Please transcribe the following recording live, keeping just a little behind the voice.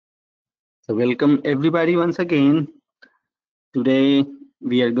So welcome everybody once again. Today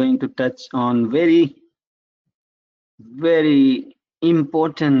we are going to touch on very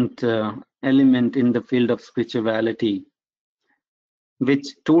important element in the field of spirituality, which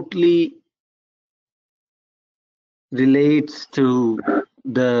totally relates to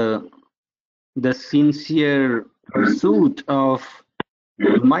the the sincere pursuit of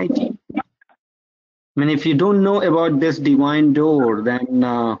Almighty. I mean, if you don't know about this divine door, then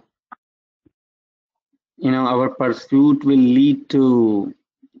our pursuit will lead to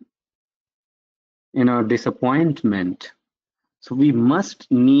disappointment. So we must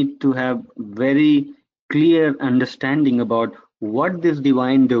need to have very clear understanding about what this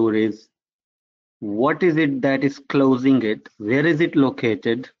divine door is, what is it that is closing it, where is it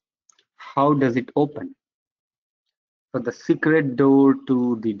located, how does it open. So the secret door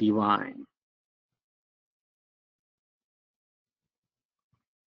to the divine.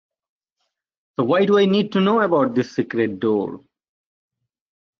 So why do I need to know about this secret door?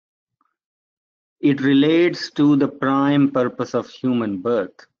 It relates to the prime purpose of human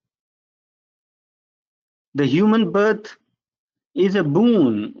birth. The human birth is a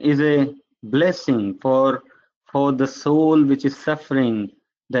boon, is a blessing for the soul which is suffering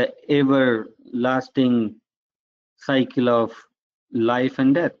the everlasting cycle of life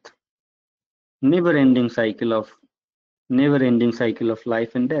and death, never-ending cycle of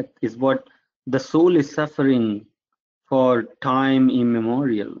life and death is what the soul is suffering for time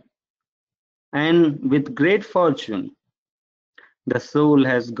immemorial. And with great fortune, the soul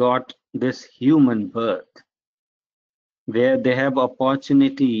has got this human birth where they have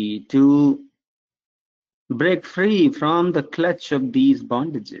opportunity to break free from the clutch of these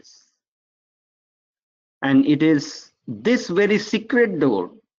bondages. And it is this very secret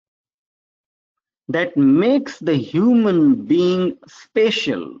door that makes the human being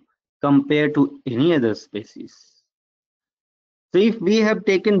special compared to any other species. So if we have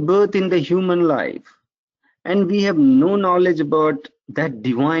taken birth in the human life and we have no knowledge about that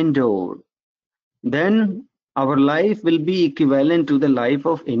divine door, then our life will be equivalent to the life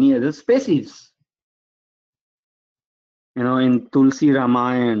of any other species. In Tulsi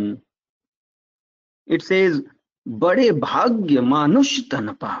Ramayana, it says, Bade bhagya manush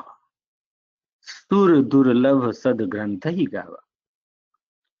tan pava, sur durlabh sad grantha hi gava.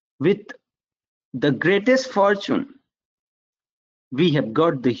 With the greatest fortune, we have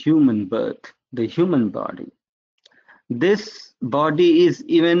got the human birth, the human body. This body is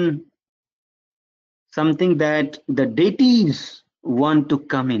even something that the deities want to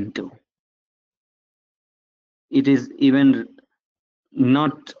come into. It is even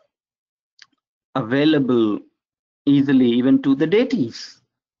not available easily even to the deities,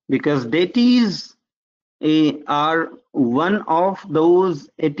 because deities are one of those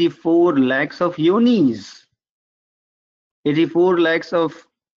 84 lakhs of yonis, 84 lakhs of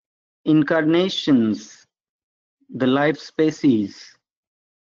incarnations, the life species,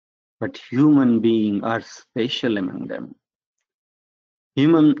 but human beings are special among them.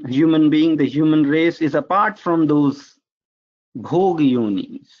 Human being, the human race is apart from those bhog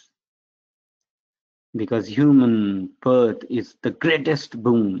yonis, because human birth is the greatest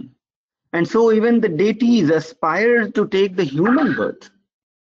boon. And so even the deities aspire to take the human birth.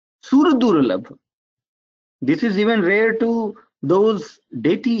 Suraduralabh. This is even rare to those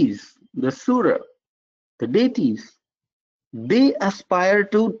deities, the Sura, the deities. They aspire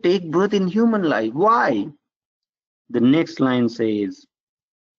to take birth in human life. Why? The next line says,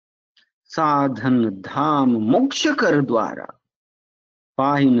 Sadhan dham mokshakar dwara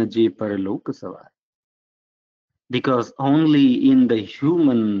pahin je parlok savar. Because only in the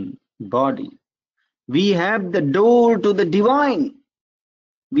human body we have the door to the divine.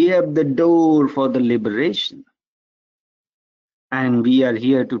 We have the door for the liberation. And we are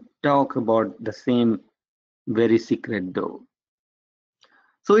here to talk about the same very secret door.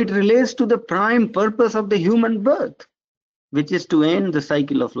 So it relates to the prime purpose of the human birth, which is to end the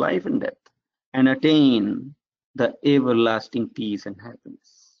cycle of life and death and attain the everlasting peace and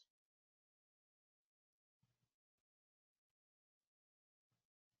happiness.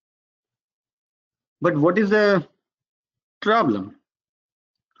 But what is the problem?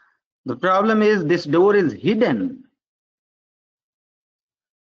 The problem is this door is hidden.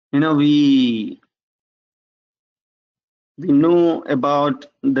 We know about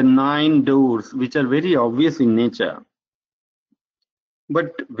the 9 doors, which are very obvious in nature.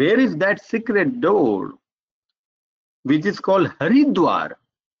 But where is that secret door, which is called Haridwar?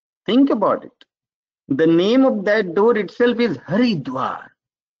 Think about it. The name of that door itself is Haridwar,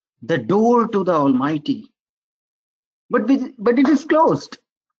 the door to the Almighty. But it is closed.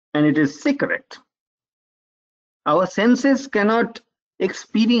 and it is secret. Our senses cannot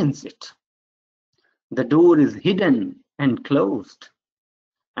experience it. The door is hidden and closed,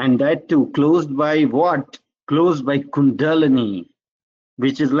 and that too closed by what? Closed by Kundalini,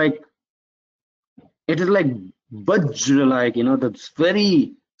 which is like, it is like Vajra, like, that's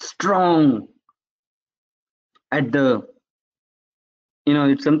very strong at the,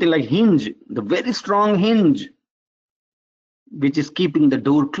 it's something like hinge, the very strong hinge, which is keeping the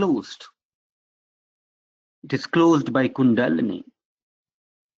door closed. It is closed by Kundalini.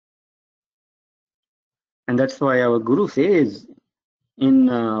 And that's why our Guru says in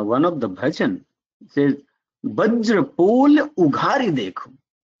one of the bhajan, says, Vajra pol ughari dekho,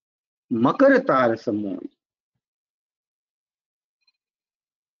 makar tar samoy.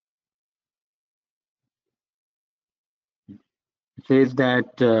 Says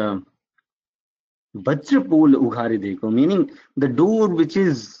that Vajra pol ughari dekho, meaning the door which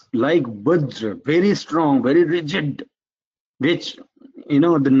is like Vajra, very strong, very rigid, which, the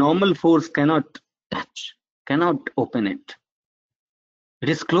normal force cannot touch, cannot open it. It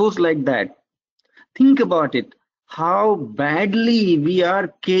is closed like that. Think about it, how badly we are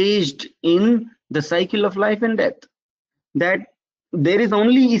caged in the cycle of life and death, that there is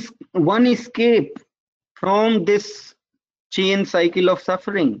only one escape from this chain cycle of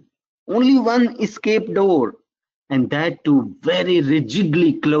suffering, only one escape door, and that too very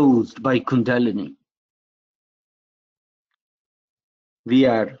rigidly closed by Kundalini. We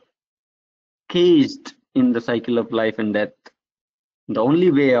are caged in the cycle of life and death. The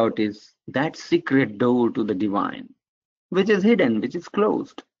only way out is that secret door to the divine, which is hidden, which is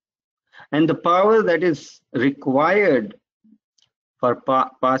closed. And the power that is required for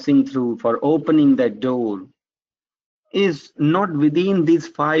passing through, for opening that door, is not within these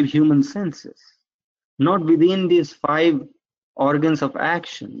 5 human senses, not within these 5 organs of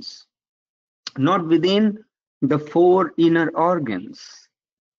actions, not within the 4 inner organs.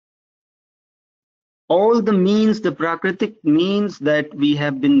 All the means, the Prakritic means that we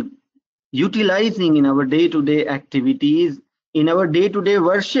have been utilizing in our day-to-day activities, in our day-to-day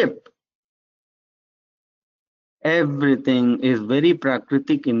worship, everything is very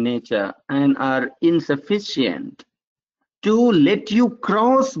Prakritic in nature and are insufficient to let you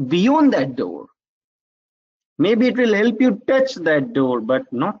cross beyond that door. Maybe it will help you touch that door, but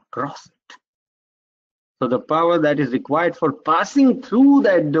not cross it. So the power that is required for passing through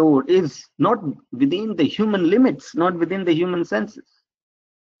that door is not within the human limits, not within the human senses.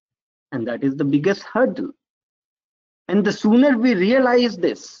 And that is the biggest hurdle. And the sooner we realize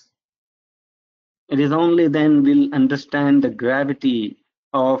this, it is only then we'll understand the gravity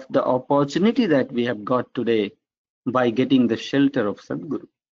of the opportunity that we have got today by getting the shelter of Sadguru.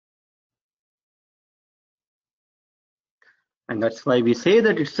 And that's why we say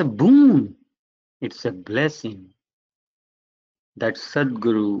that it's a boon, it's a blessing that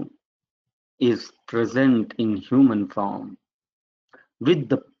Sadguru is present in human form with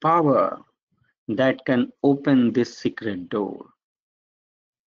the power that can open this secret door.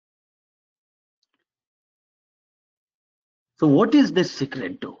 So what is this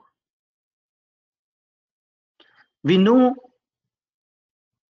secret door? We know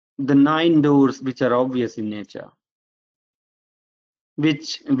the 9 doors which are obvious in nature,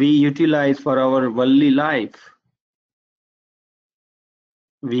 which we utilize for our worldly life.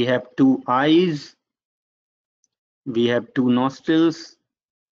 We have 2 eyes, we have 2 nostrils,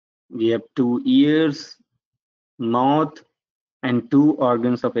 we have 2 ears, mouth, and 2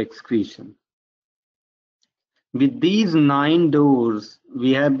 organs of excretion. With these 9 doors,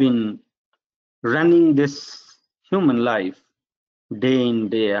 we have been running this human life day in,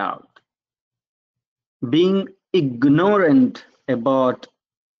 day out, being ignorant about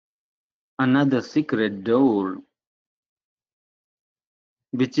another secret door,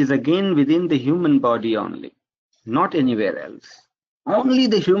 which is again within the human body only, not anywhere else. Only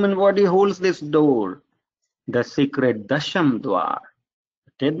the human body holds this door, the secret Dasham Dwar,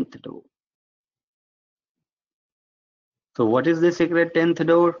 10th door. So what is the secret 10th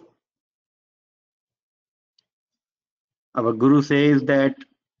door? Our Guru says that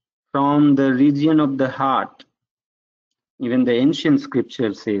from the region of the heart, even the ancient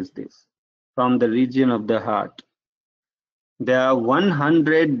scripture says this, from the region of the heart, there are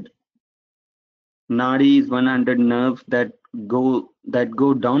 100 nadis, 100 nerves that go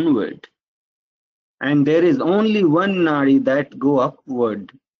downward, and there is only one nadi that go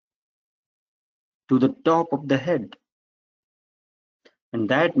upward to the top of the head, and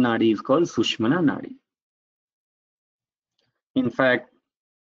that nadi is called Sushmana nadi. In fact,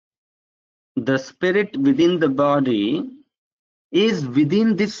 the spirit within the body is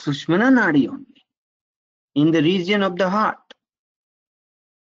within this Sushmana Nadi only, in the region of the heart.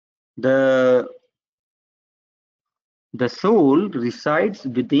 The soul resides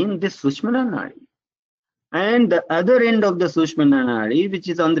within this Sushmana Nadi. And the other end of the Sushmana Nadi, which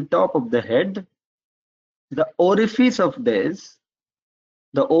is on the top of the head, the orifice of this,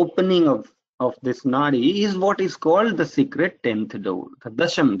 the opening of this Nadi, is what is called the secret 10th door, the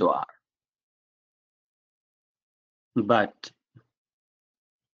Dasham Dwar. But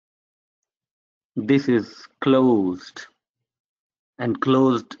this is closed, and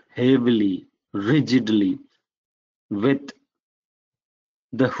closed heavily, rigidly, with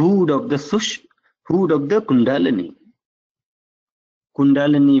the hood of the Kundalini.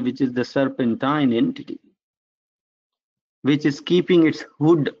 Kundalini, which is the serpentine entity, which is keeping its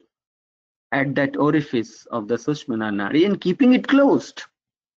hood at that orifice of the Sushmana Nadi and keeping it closed.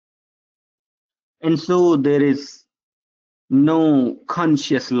 And so there is no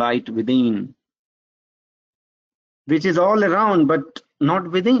conscious light within, which is all around but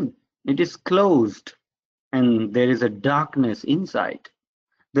not within. It is closed, and there is a darkness inside.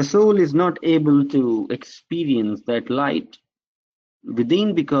 The soul is not able to experience that light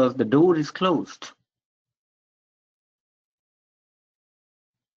within because the door is closed.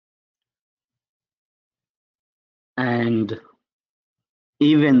 And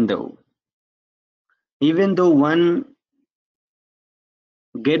even though one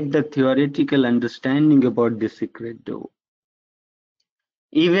get the theoretical understanding about the secret door,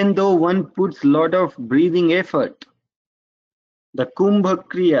 even though one puts lot of breathing effort, the Kumbhak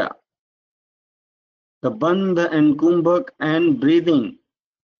Kriya, the Bandha and Kumbhak and breathing,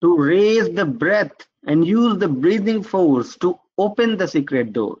 to raise the breath and use the breathing force to open the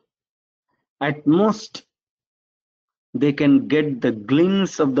secret door, at most they can get the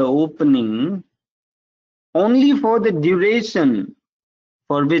glimpse of the opening only for the duration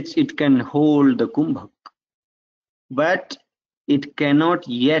for which it can hold the Kumbhak. But it cannot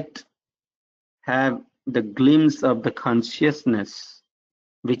yet have the glimpse of the consciousness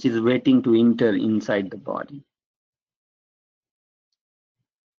which is waiting to enter inside the body.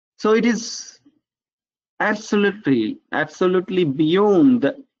 So it is absolutely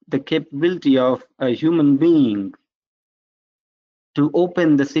beyond the capability of a human being to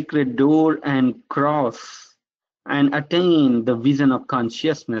open the secret door and cross and attain the vision of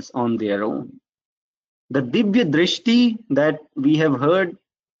consciousness on their own. The Divya Drishti that we have heard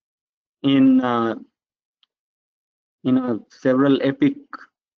in several epic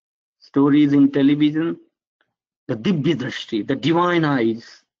stories in television, the Divya Drishti, the divine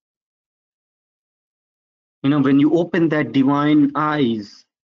eyes. When you open that divine eyes,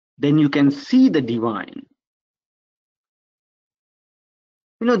 then you can see the divine.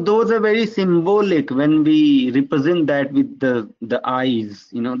 Those are very symbolic when we represent that with the eyes.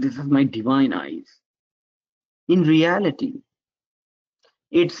 This is my divine eyes. In reality,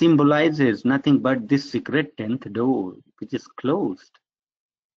 it symbolizes nothing but this secret 10th door, which is closed.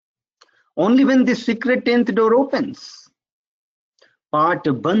 Only when this secret 10th door opens, पाट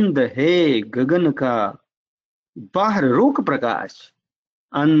बंद है गगन का, बाहर रोक प्रकाश,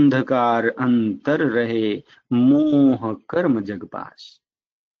 अंधकार अंतर रहे, मोह कर्म जगपाश.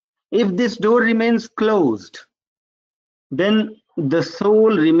 If this door remains closed, then the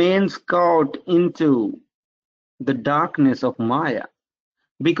soul remains caught into the darkness of Maya,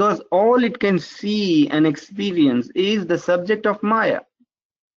 because all it can see and experience is the subject of Maya.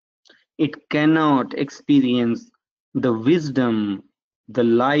 It cannot experience the wisdom, the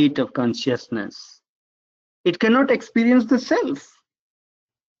light of consciousness. It cannot experience the self.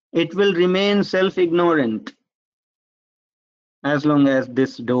 It will remain self-ignorant as long as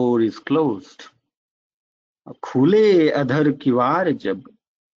this door is closed. खुले अधर किवार जब,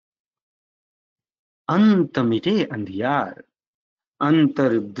 अंत मिटे अंधियार,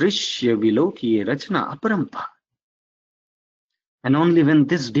 अंतर दृश्य विलोकीय रचना अपरंपार. And only when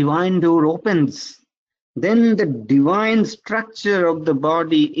this divine door opens, then the divine structure of the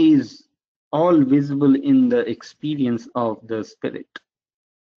body is all visible in the experience of the spirit.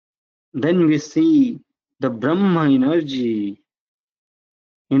 Then we see the Brahma energy,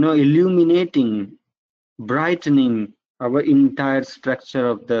 illuminating, brightening our entire structure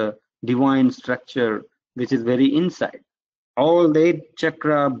of the divine structure, which is very inside. All the 8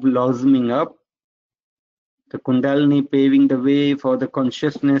 chakra blossoming up, the Kundalini paving the way for the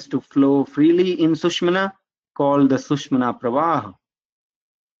consciousness to flow freely in Sushmana, called the Sushmana Pravaha.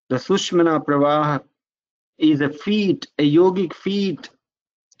 The Sushmana Pravaha is a feat, a yogic feat,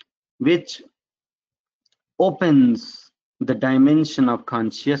 which opens the dimension of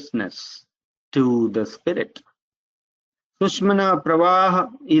consciousness to the spirit. Sushmana Pravaha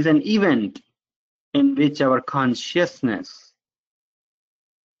is an event in which our consciousness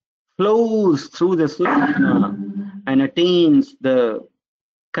flows through the Sushmana and attains the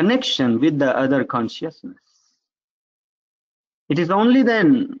connection with the other consciousness. It is only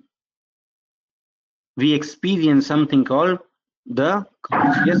then we experience something called the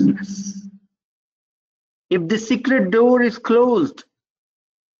consciousness. If the secret door is closed,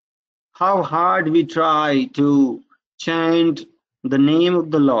 how hard we try to chant the name of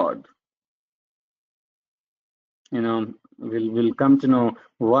the Lord, we'll come to know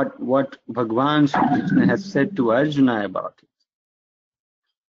what Bhagwan Sri Krishna has said to Arjuna about it.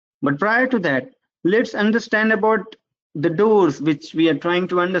 But prior to that, let's understand about the doors which we are trying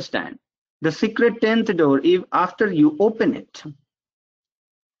to understand. The secret 10th door, if after you open it,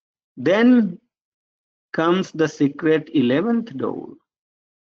 then comes the secret 11th door,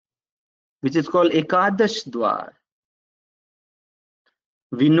 which is called Ekadash Dwar.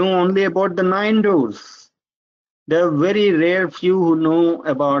 We know only about the 9 doors. There are very rare few who know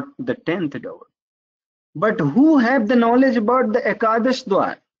about the 10th door. But who have the knowledge about the Ekadash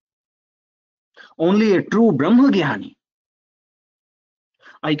Dwar? Only a true Brahmagyani.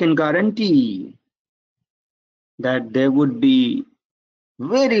 I can guarantee that there would be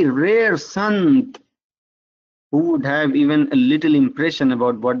very rare sant who would have even a little impression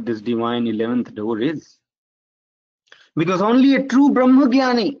about what this divine 11th door is. Because only a true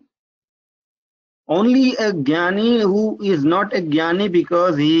Brahmagyani, only a Jnani who is not a Jnani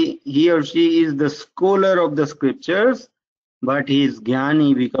because he or she is the scholar of the scriptures, but he is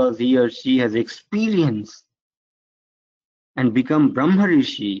Jnani because he or she has experienced and become Brahma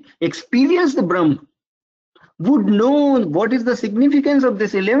Rishi, experience the Brahma, would know what is the significance of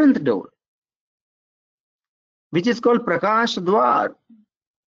this 11th door, which is called Prakash Dwar,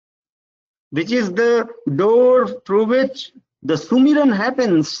 which is the door through which the Sumiran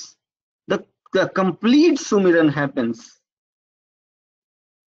happens, the complete Sumiran happens,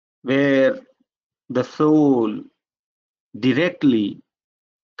 where the soul directly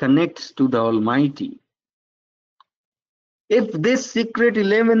connects to the Almighty. If this secret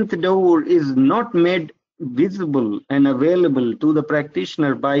 11th door is not made visible and available to the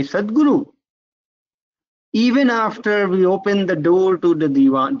practitioner by Sadguru, even after we open the door to the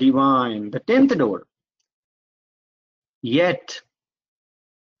divine, the 10th door, yet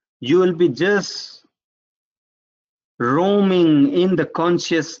you will be just roaming in the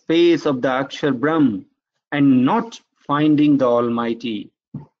conscious space of the Akshar Brahm and not finding the Almighty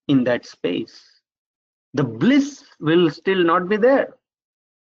in that space. The bliss will still not be there.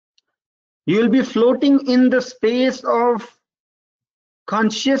 You will be floating in the space of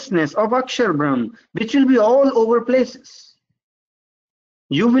consciousness of Akshar Brahm, which will be all over places.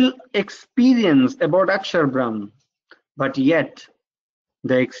 You will experience about Akshar Brahm, but yet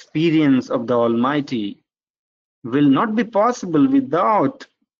the experience of the Almighty will not be possible without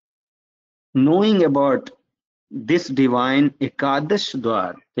knowing about this divine Ekadash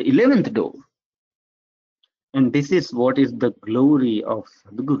Dwar, the 11th door. And this is what is the glory of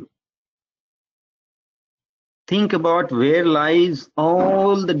Sadguru. Think about where lies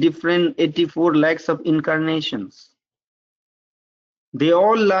all the different 84 lakhs of incarnations. They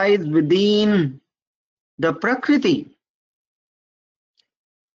all lie within the Prakriti.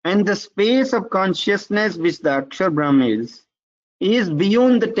 And the space of consciousness which the Akshar Brahm is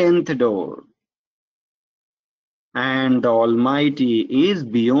beyond the 10th door. And the Almighty is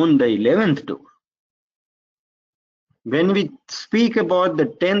beyond the 11th door. When we speak about the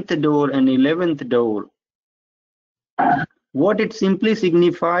 10th door and 11th door, what it simply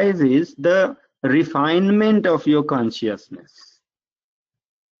signifies is the refinement of your consciousness.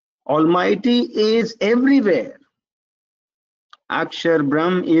 Almighty is everywhere. Akshar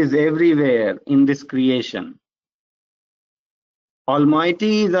Brahm is everywhere in this creation.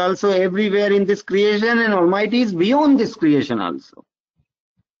 Almighty is also everywhere in this creation, and Almighty is beyond this creation also.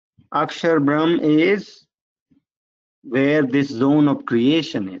 Akshar Brahm is where this zone of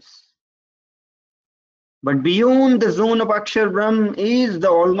creation is. But beyond the zone of Akshar Brahm is the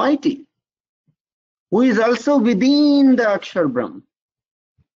Almighty, who is also within the Akshar Brahm.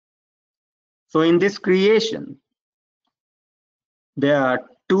 So in this creation, there are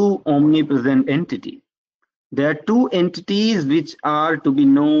two omnipresent entities. There are two entities which are to be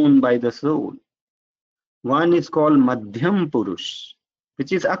known by the soul. One is called Madhyam Purush,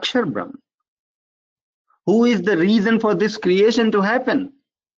 which is Akshar Brahm. Who is the reason for this creation to happen?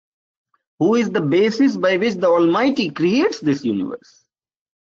 Who is the basis by which the Almighty creates this universe?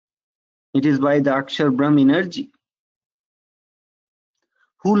 It is by the Akshar Brahm energy,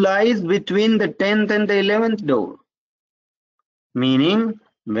 who lies between the 10th and the 11th door. Meaning,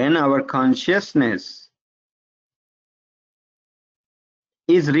 when our consciousness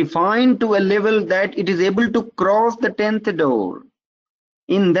is refined to a level that it is able to cross the 10th door,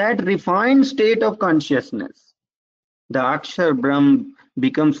 in that refined state of consciousness, the Akshar Brahm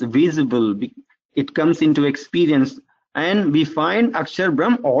becomes visible, it comes into experience, and we find Akshar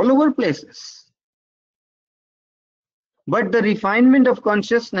Brahm all over places. But the refinement of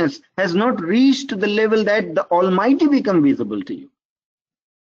consciousness has not reached to the level that the Almighty become visible to you.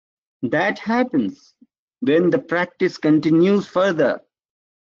 That happens when the practice continues further,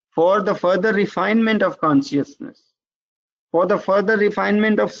 for the further refinement of consciousness, for the further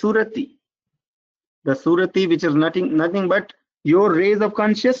refinement of Surati. The Surati, which is nothing but your rays of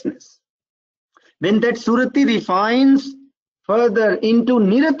consciousness. When that Surati refines further into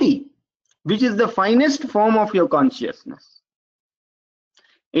Nirati, which is the finest form of your consciousness,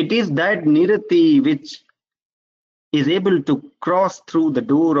 it is that Nirati which is able to cross through the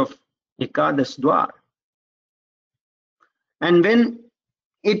door of Ekadash Dwar. And when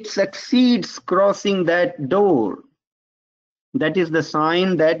it succeeds crossing that door, that is the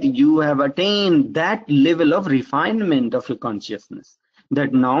sign that you have attained that level of refinement of your consciousness,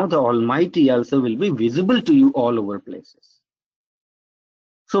 that now the Almighty also will be visible to you all over places.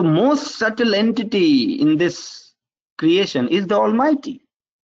 So most subtle entity in this creation is the Almighty.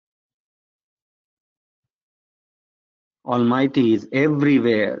 Almighty is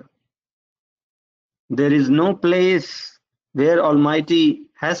everywhere. There is no place where Almighty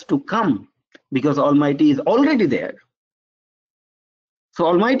has to come, because Almighty is already there. So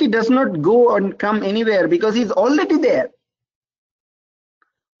Almighty does not go and come anywhere because He's already there.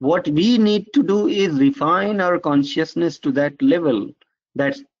 What we need to do is refine our consciousness to that level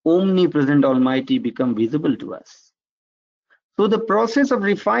that omnipresent Almighty become visible to us. So the process of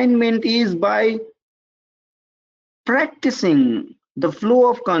refinement is by practicing the flow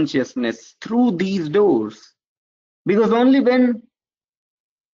of consciousness through these doors, because only when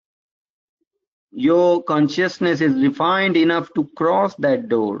your consciousness is refined enough to cross that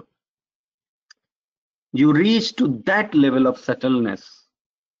door, you reach to that level of subtleness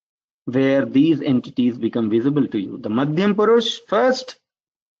where these entities become visible to you. The Madhyam Purush first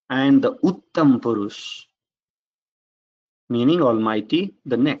and the Uttam Purush, meaning Almighty,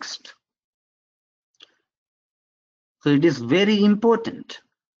 the next. So it is very important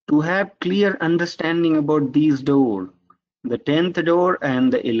to have clear understanding about these doors, the 10th door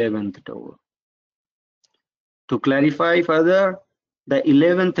and the 11th door. To clarify further, the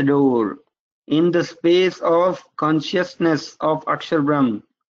 11th door in the space of consciousness of Akshar Brahm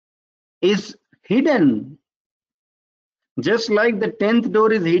is hidden, just like the 10th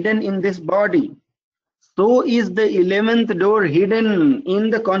door is hidden in this body. So is the 11th door hidden in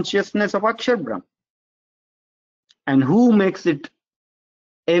the consciousness of Akshar Brahm. And who makes it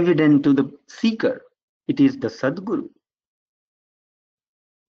evident to the seeker? It is the Sadguru.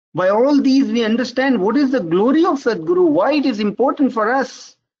 By all these, we understand what is the glory of Sadguru, why it is important for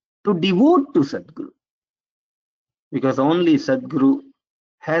us to devote to Sadguru. Because only Sadguru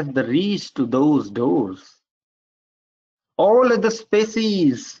has the reach to those doors. All other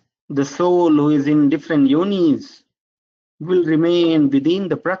species, the soul who is in different yonis, will remain within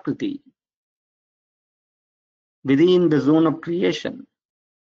the Prakriti, within the zone of creation.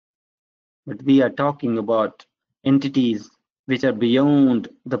 But we are talking about entities which are beyond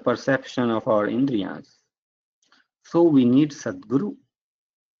the perception of our Indriyas. So we need Sadguru.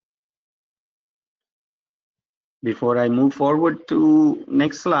 Before I move forward to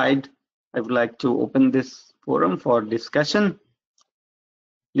next slide, I would like to open this forum for discussion.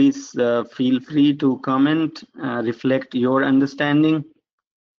 Please feel free to comment, reflect your understanding,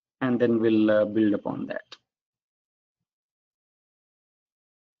 and then we'll build upon that.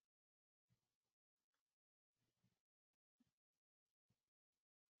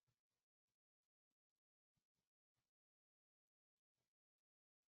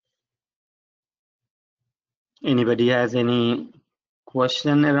 Anybody has any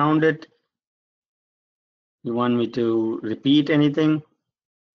question around it? You want me to repeat anything?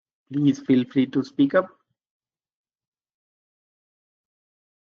 Please feel free to speak up.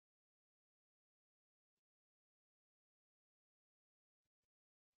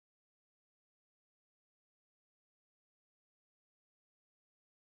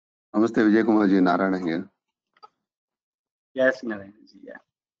 Namaste, Vijay Kumar ji, Narayana here. Yes, Narayana ji, yeah.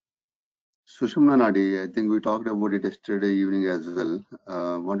 Sushumna Nadi, I think we talked about it yesterday evening as well.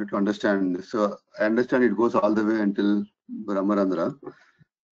 Wanted to understand. So I understand it goes all the way until Brahmarandra.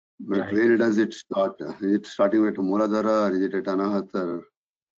 But Right. where does it start? Is it starting with Mooladhara or is it at Anahat?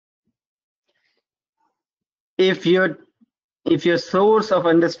 If you're if your source of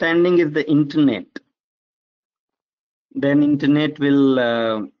understanding is the internet, then internet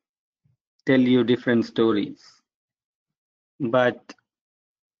will tell you different stories. But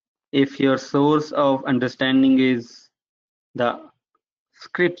if your source of understanding is the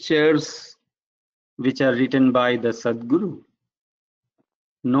scriptures which are written by the Sadguru,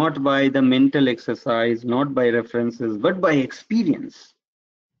 not by the mental exercise, not by references, but by experience,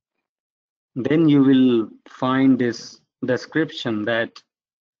 then you will find this description that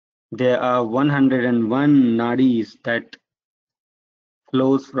there are 101 nadis that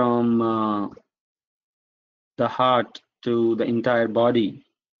flows from the heart to the entire body.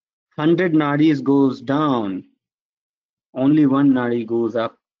 100 nadis goes down, only one nadi goes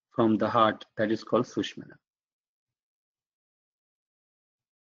up from the heart, that is called Sushmana.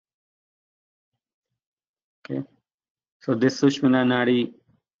 Okay, so this Sushmana nadi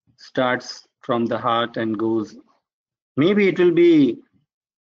starts from the heart and goes, maybe it will be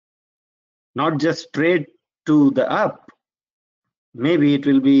not just straight to the up, maybe it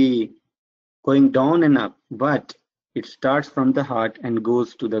will be going down and up, but it starts from the heart and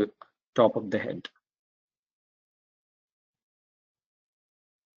goes to the top of the head.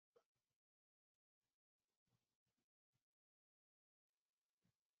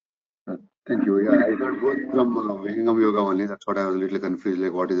 Thank you. Yeah, I heard both from Vihangam Yoga only. That's what I was a little confused.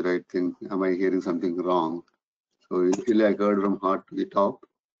 Like, what is the right thing? Am I hearing something wrong? So initially, I heard from heart to the top,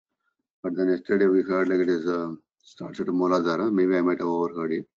 but then yesterday we heard like it is starts at Moladhara. Maybe I might have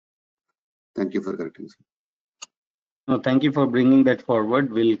overheard it. Thank you for correcting. No, thank you for bringing that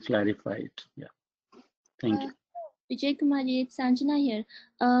forward. We'll clarify it. Yeah, thank you. Vijay Kumarji, it's Sanjana here.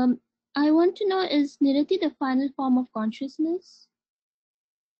 I want to know, is Nirati the final form of consciousness?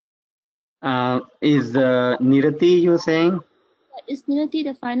 Is Nirati, you're saying? Is Nirati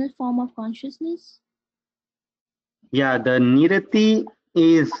the final form of consciousness? Yeah, the Nirati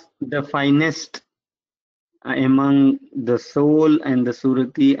is the finest among the soul and the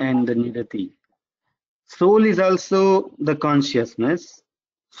Surati and the Nirati. Soul is also the consciousness.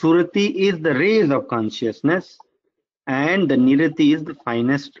 Surati is the rays of consciousness, and the Nirati is the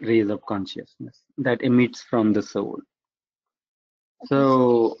finest rays of consciousness that emits from the soul.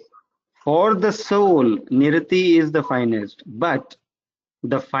 So, for the soul, Nirati is the finest, but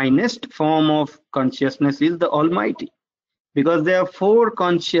the finest form of consciousness is the Almighty, because there are four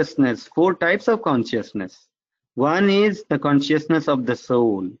types of consciousness. One is the consciousness of the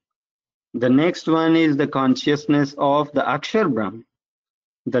soul. The next one is the consciousness of the Akshar Brahm.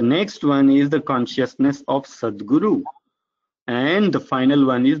 The next one is the consciousness of Sadguru. And the final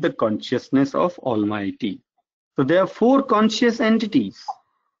one is the consciousness of Almighty. So there are four conscious entities.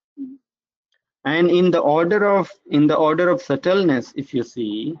 And in the order of subtleness, if you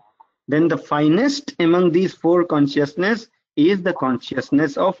see, then the finest among these four consciousness is the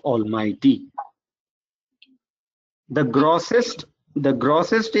consciousness of Almighty. The grossest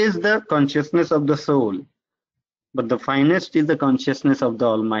is the consciousness of the soul, but the finest is the consciousness of the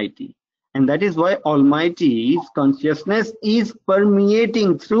Almighty. And that is why Almighty's consciousness is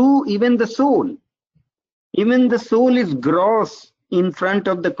permeating through even the soul. Even the soul is gross in front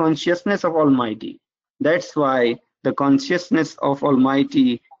of the consciousness of Almighty. That's why the consciousness of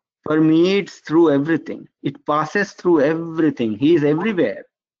Almighty permeates through everything. It passes through everything. He is everywhere.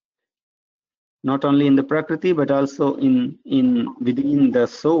 Not only in the Prakriti, but also within the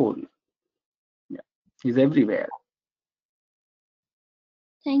soul. Yeah. He's everywhere.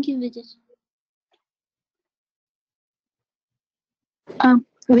 Thank you, Vijay.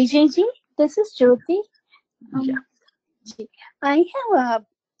 Vijayji, this is Jyoti. Yeah. I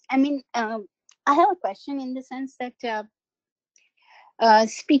have a question in the sense that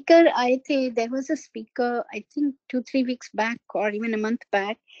speaker, there was a speaker, I think 2-3 weeks back or even a month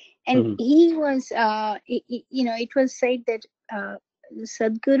back, and he was, it was said that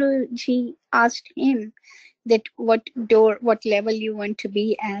Sadhguru ji asked him that what level you want to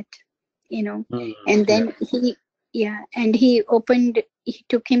be at, and then he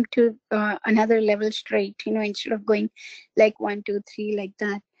took him to another level straight, instead of going like 1, 2, 3 like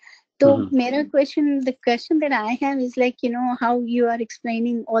that. So the question that I have is like, how you are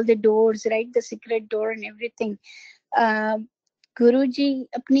explaining all the doors, right? The secret door and everything. Guruji,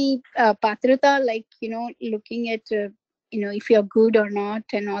 apni patrata, like, looking at, if you're good or not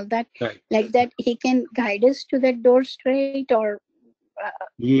and all that, right. Like that, he can guide us to that door straight or?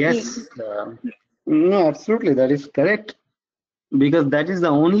 Yes. No, absolutely. That is correct. Because that is the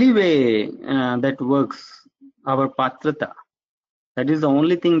only way that works, our patrata. That is the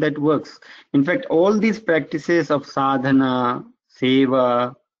only thing that works. In fact, all these practices of sadhana,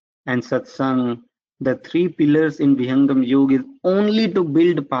 seva, and satsang, the three pillars in Vihangam Yoga is only to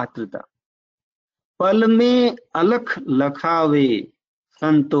build patrata. पल में अलख लखावे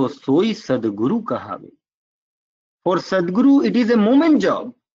संतो सोई Sadguru kahave. For Sadguru, it is a moment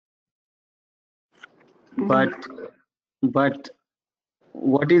job. But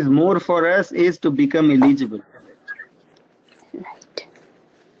what is more for us is to become eligible.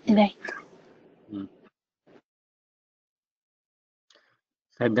 Right.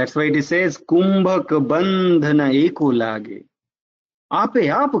 And that's why it says, Kumbhak bandhana eko lage. Ape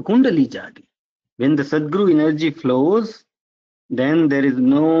aap kundali jage. When the Sadguru energy flows, then there is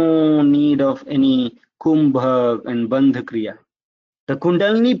no need of any kumbha and bandha kriya. The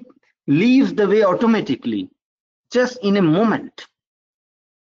kundalini leaves the way automatically, just in a moment.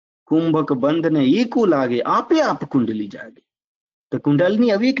 Kumbhak bandhana eko lage. Ape aap kundali jage. The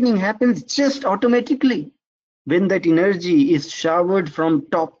kundalini awakening happens just automatically when that energy is showered from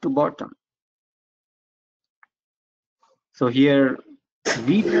top to bottom. So here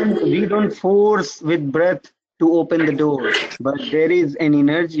we don't force with breath to open the door, but there is an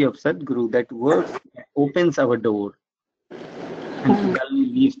energy of Sadguru that works, opens our door, and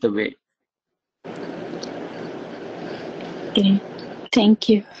Kundalini leads the way. Okay. Thank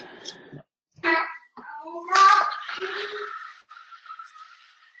you.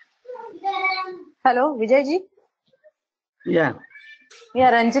 Hello, Vijay ji. Yeah.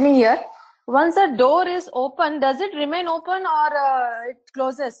 Yeah, Ranjini here. Once a door is open, does it remain open or it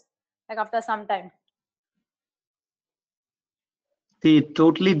closes like after some time? See, it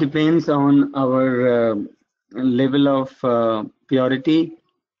totally depends on our level of purity.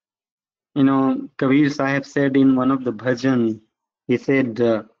 You know, Kabir Sahib said in one of the bhajan, he said,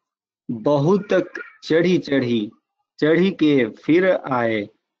 "Bahut tak chadhi chadhi, chadhi ke fir aaye,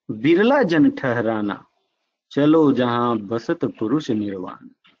 birla jan thahrana, chalo jahan basat purush nirvana."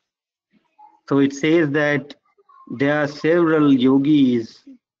 So it says that there are several yogis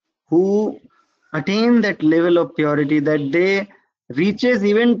who attain that level of purity that they reaches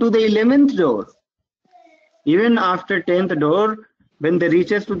even to the 11th door. Even after 10th door, when they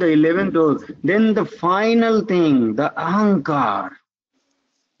reaches to the 11th door, then the final thing, the ahankar,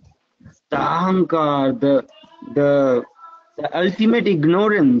 the ultimate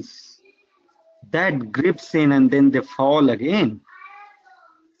ignorance, that grips in and then they fall again.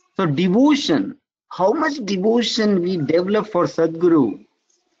 So devotion, how much devotion we develop for Sadguru,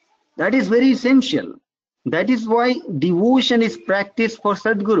 that is very essential. That is why devotion is practiced for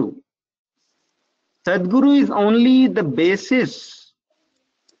Sadguru. Sadguru is only the basis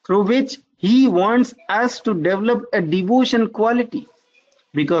through which he wants us to develop a devotion quality,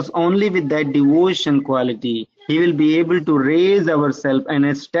 because only with that devotion quality he will be able to raise ourselves and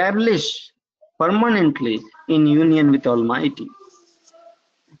establish permanently in union with Almighty.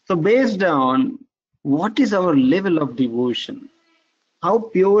 So based on what is our level of devotion, how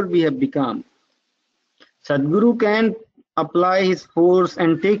pure we have become, Sadguru can apply his force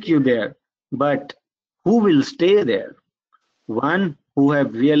and take you there, but who will stay there? One who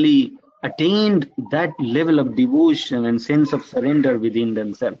have really attained that level of devotion and sense of surrender within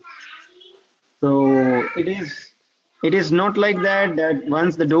themselves. So it is not like that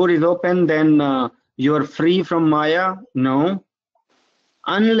once the door is open, then you are free from Maya. No,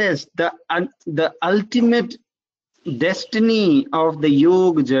 unless the ultimate destiny of the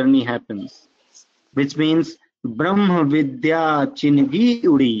yoga journey happens, which means Brahma Vidya Chingi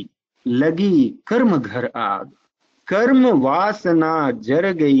Udi Lagi Karma Ghar Aag. Karma Vasana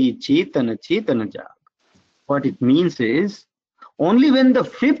Jar Gayi Chetana Chetana Jag. What it means is, only when the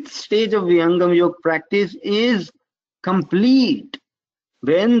fifth stage of Vihangam Yoga practice is complete,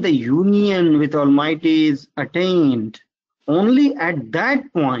 when the union with Almighty is attained, only at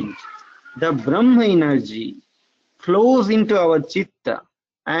that point the Brahma energy flows into our chitta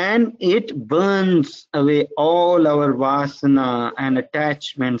and it burns away all our vasana and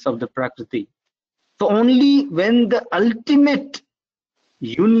attachments of the Prakriti. So only when the ultimate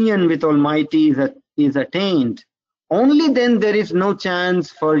union with Almighty is attained, only then there is no chance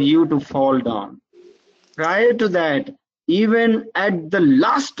for you to fall down. Prior to that, even at the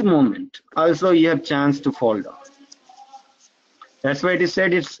last moment, also you have chance to fall down. That's why it is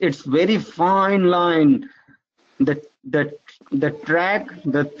said it's very fine line. The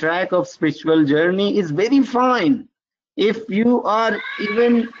track of spiritual journey is very fine. If you are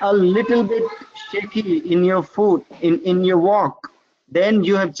even a little bit shaky in your foot, in your walk, then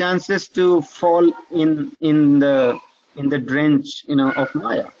you have chances to fall in the drench, of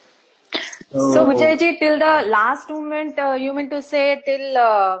Maya. So Vijay ji, till the last moment, you mean to say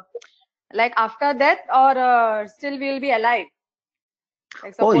till like after death, or still we will be alive?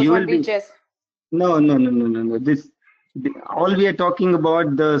 Like suppose you one will be. teaches. No. All we are talking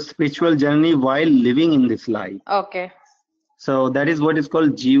about the spiritual journey while living in this life. Okay. So that is what is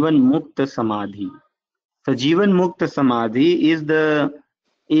called Jivan Mukta Samadhi. So Jivan Mukta Samadhi is the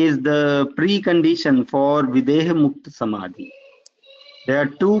precondition for Videha Mukta Samadhi. There are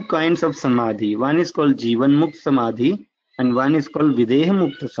two kinds of Samadhi. One is called Jivan Mukta Samadhi and one is called Videha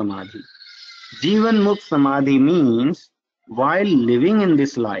Mukta Samadhi. Jivan Mukta Samadhi means while living in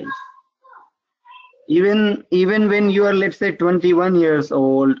this life, even when you are, let's say, 21 years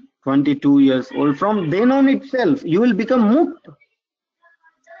old, 22 years old, from then on itself, you will become Mukta.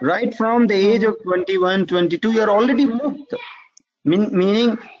 Right from the age of 21, 22, you are already Mukta.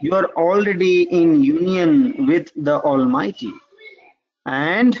 Meaning you are already in union with the Almighty.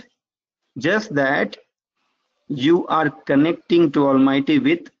 And just that, you are connecting to Almighty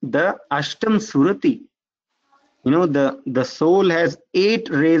with the Ashtam Surati. You know, the soul has 8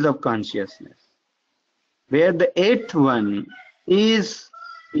 rays of consciousness, where the 8th one is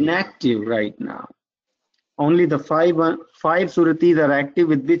inactive right now. Only the five suratis are active,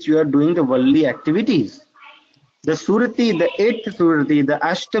 with which you are doing the worldly activities. The surati, the 8th surati, the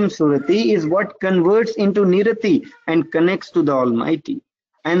Ashtam surati is what converts into nirati and connects to the Almighty.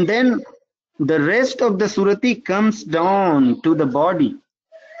 And then the rest of the surati comes down to the body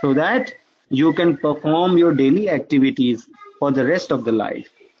so that you can perform your daily activities for the rest of the life.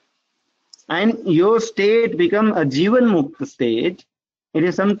 And your state become a Jivan Mukta state. It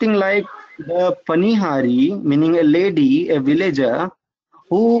is something like the Panihari, meaning a lady, a villager,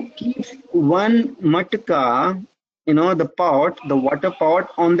 who keeps one matka, the pot, the water pot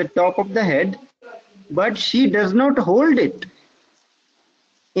on the top of the head, but she does not hold it.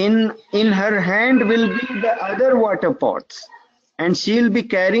 In her hand will be the other water pots, and she'll be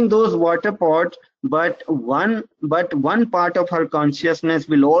carrying those water pots, but one part of her consciousness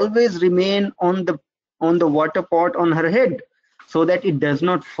will always remain on the water pot on her head, so that it does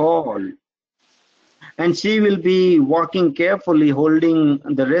not fall. And she will be walking carefully, holding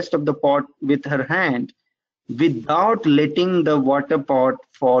the rest of the pot with her hand, without letting the water pot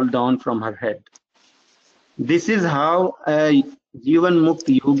fall down from her head. This is how a Jivan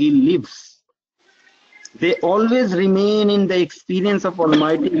Mukti yogi lives. They always remain in the experience of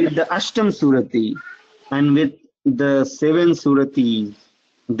Almighty with the Ashtam Surati, and with the 7 Suratis,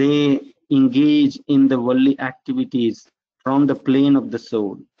 they engage in the worldly activities from the plane of the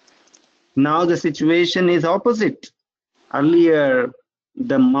soul. Now the situation is opposite. Earlier,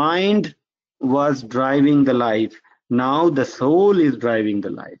 the mind was driving the life. Now the soul is driving the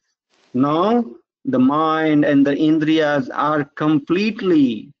life. Now the mind and the indriyas are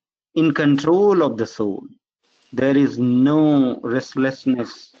completely in control of the soul. There is no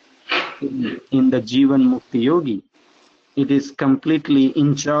restlessness in the Jivan Mukti Yogi. It is completely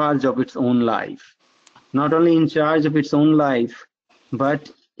in charge of its own life. Not only in charge of its own life, but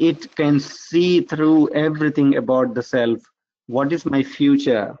it can see through everything about the self. What is my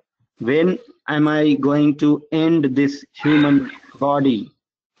future? When am I going to end this human body?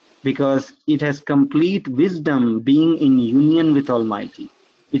 Because it has complete wisdom, being in union with Almighty.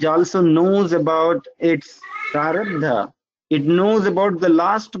 It also knows about its prarabdha. It knows about the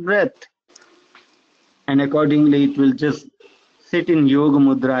last breath. And accordingly, it will just sit in yoga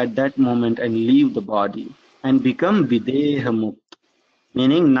mudra at that moment and leave the body and become videha mukta.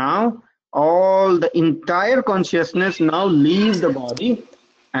 Meaning now all the entire consciousness now leaves the body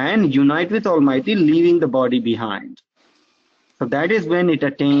and unite with Almighty, leaving the body behind. So that is when it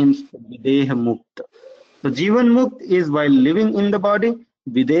attains Videha Mukta. So Jivan Mukt is while living in the body.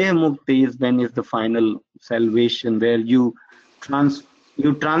 Videha Mukta is when is the final salvation, where you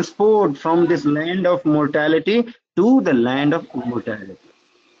transport from this land of mortality to the land of immortality.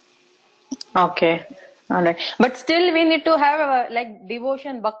 Okay. All right. But still we need to have like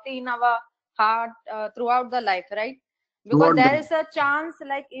devotion, bhakti in our heart throughout the life, right? Because there is a chance,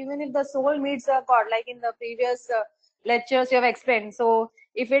 like even if the soul meets a God, like in the previous lectures you have explained. So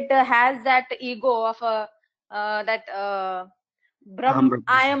if it has that ego of Brahm,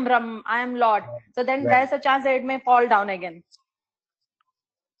 I am Brahm, I am Lord. So then there is a chance that it may fall down again.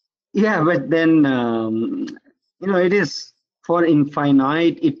 Yeah, but then it is for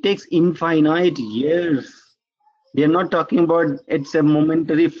infinite. It takes infinite years. We are not talking about it's a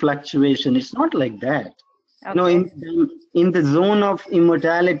momentary fluctuation. It's not like that. Okay. No, in the zone of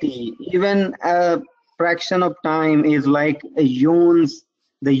immortality, even a fraction of time is like eons,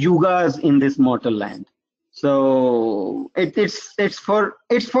 the yugas in this mortal land. So it's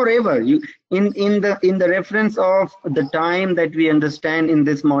forever. You in the reference of the time that we understand in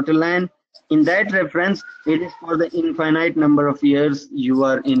this mortal land, in that reference, it is for the infinite number of years you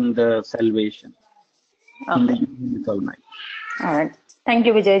are in the salvation. in the Okay. union with Almighty. All right. Thank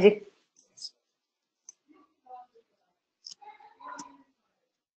you, Vijayji.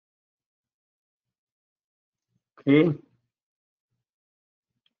 Okay.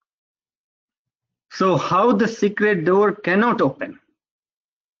 So how the secret door cannot open?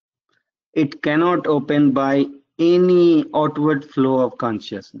 It cannot open by any outward flow of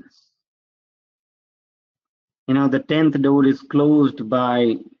consciousness. The 10th door is closed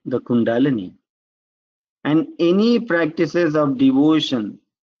by the Kundalini. And any practices of devotion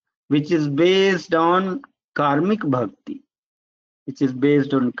which is based on karmic bhakti, which is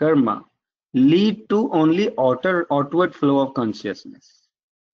based on karma, lead to only outward flow of consciousness.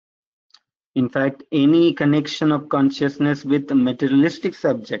 In fact, any connection of consciousness with a materialistic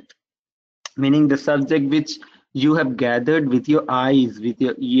subject, meaning the subject which you have gathered with your eyes, with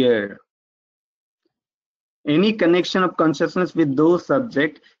your ear, any connection of consciousness with those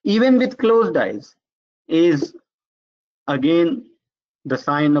subjects, even with closed eyes, is again the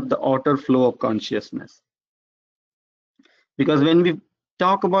sign of the outer flow of consciousness. Because when we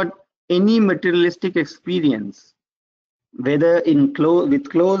talk about any materialistic experience, whether with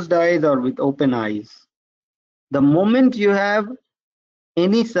closed eyes or with open eyes, the moment you have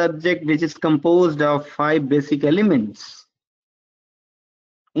any subject which is composed of 5 basic elements,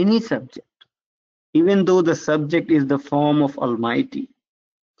 any subject, even though the subject is the form of Almighty,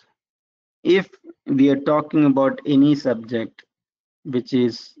 if we are talking about any subject which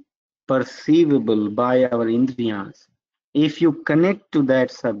is perceivable by our indriyas, if you connect to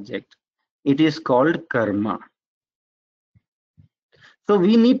that subject, it is called karma. So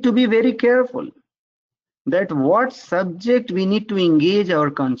we need to be very careful that what subject we need to engage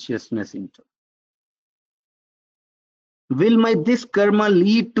our consciousness into. Will this karma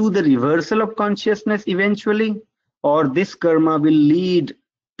lead to the reversal of consciousness eventually, or this karma will lead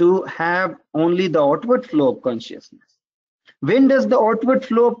to have only the outward flow of consciousness? When does the outward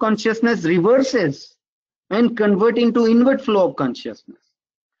flow of consciousness reverses and convert into inward flow of consciousness?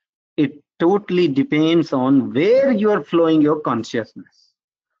 It totally depends on where you are flowing your consciousness,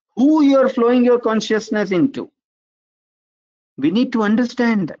 who you are flowing your consciousness into. We need to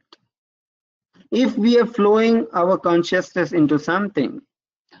understand that. If we are flowing our consciousness into something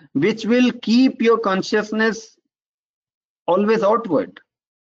which will keep your consciousness always outward,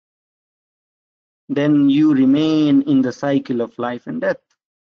 then you remain in the cycle of life and death,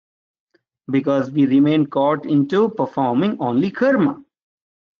 because we remain caught into performing only karma,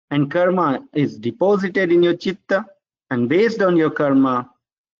 and karma is deposited in your chitta, and based on your karma,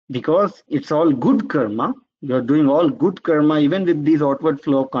 because it's all good karma, you're doing all good karma even with these outward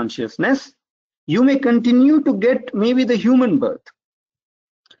flow of consciousness, you may continue to get maybe the human birth.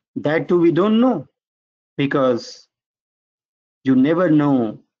 That too we don't know, because you never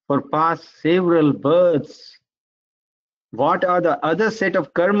know for past several births what are the other set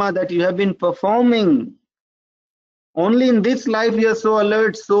of karma that you have been performing. Only in this life you are so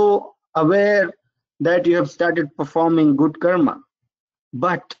alert, so aware that you have started performing good karma.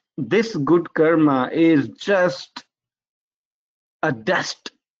 But this good karma is just a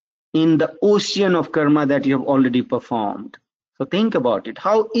dust in the ocean of karma that you have already performed. So think about it.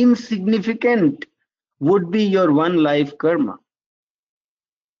 How insignificant would be your one life karma?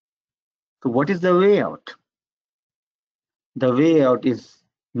 So what is the way out? The way out is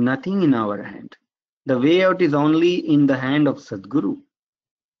nothing in our hand. The way out is only in the hand of Sadguru.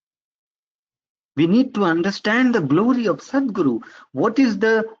 We need to understand the glory of Sadguru. What is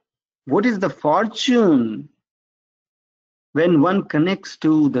the fortune when one connects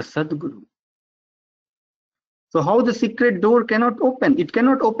to the Sadguru? So how the secret door cannot open? It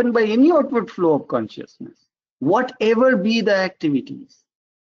cannot open by any outward flow of consciousness, whatever be the activities.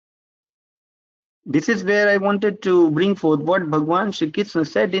 This is where I wanted to bring forth what Bhagwan Shri Krishna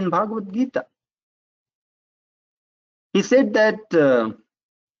said in Bhagavad Gita. He said that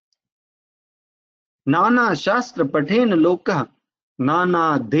Nana Shastra Patena Loka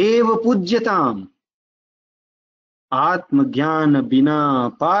Nana Deva Pujyatam Atma Jnana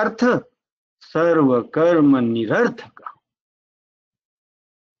Bina Partha Sarva Karma Nirarthaka.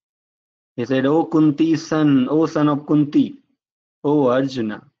 He said, O Kunti son, O son of Kunti, O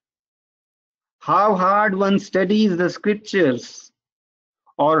Arjuna, how hard one studies the scriptures,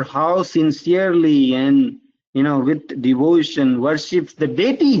 or how sincerely and with devotion worships the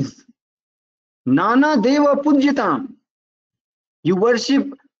deities. Nana Deva Pujyatam. You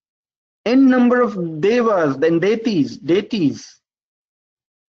worship n number of devas and deities.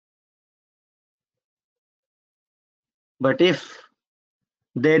 But if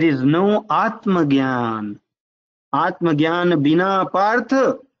there is no Atma Jnana bina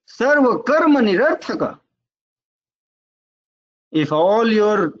partha sarva karma nirarthaka. If all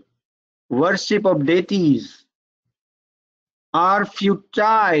your worship of deities are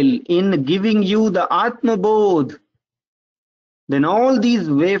futile in giving you the Atma Bodh, then all these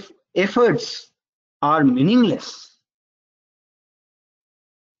efforts are meaningless.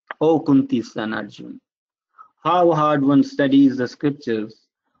 O Kunti's son Arjun, how hard one studies the scriptures,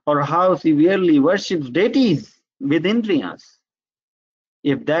 or how severely worships deities with indriyas,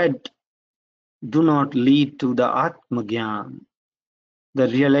 if that do not lead to the Atma Gyan, the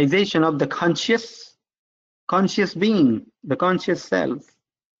realization of the conscious being, the conscious self,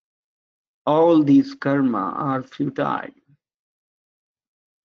 all these karma are futile.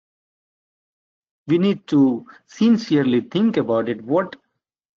 We need to sincerely think about it, what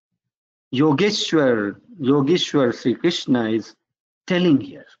Yogeshwar Sri Krishna is telling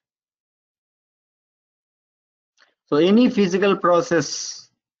here. So any physical process,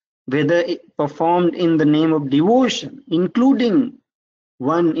 whether performed in the name of devotion, including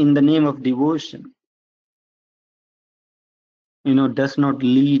one in the name of devotion, does not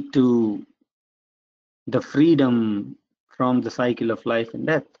lead to the freedom from the cycle of life and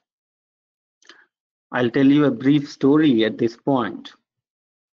death. I'll tell you a brief story at this point.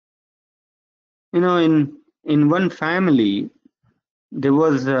 In one family, there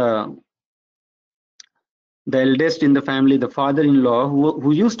was the eldest in the family, the father-in-law,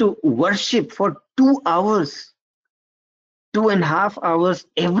 who used to worship for 2 hours, 2.5 hours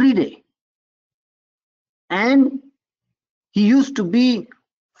every day. And he used to be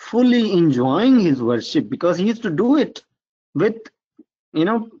fully enjoying his worship because he used to do it with,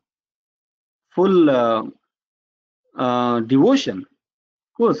 full devotion.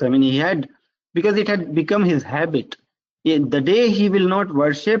 Of course, I mean, because it had become his habit. The day he will not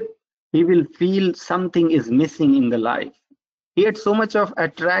worship, he will feel something is missing in the life. He had so much of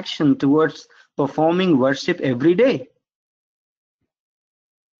attraction towards performing worship every day.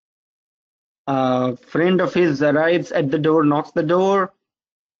 A friend of his arrives at the door, knocks the door.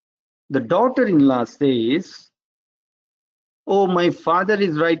 The daughter-in-law says, "Oh, my father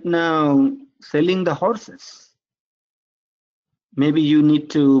is right now selling the horses. Maybe you need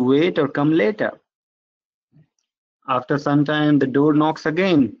to wait or come later." After some time, the door knocks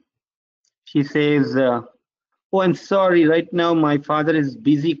again. She says, "Oh, I'm sorry, right now my father is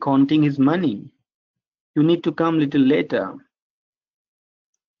busy counting his money. You need to come little later."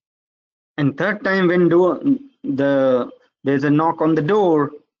 And third time, when there's a knock on the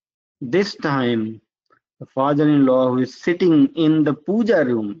door, this time the father-in-law, who is sitting in the puja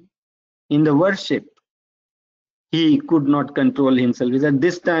room, in the worship, he could not control himself. He said,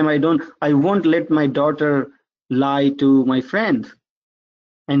 "This time I won't let my daughter lie to my friend."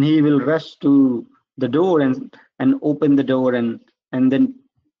 And he will rush to the door and open the door and then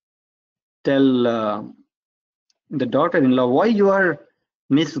tell the daughter-in-law, "Why you are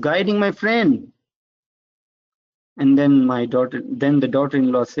misguiding my friend?" And then the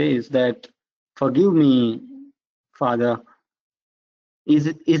daughter-in-law says that, "Forgive me, father. Is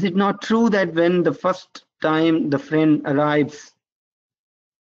it not true that when the first time the friend arrives,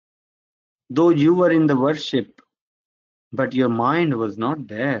 though you were in the worship, but your mind was not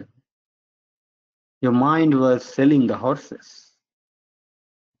there. Your mind was selling the horses.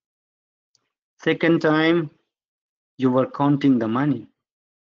 Second time, you were counting the money.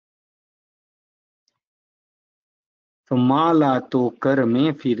 So mala to kar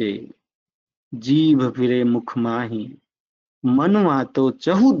mein fire, jeev fire mukh mahi, manwa to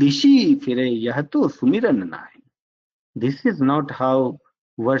chahu dishi fire, yah to sumiran nahi." This is not how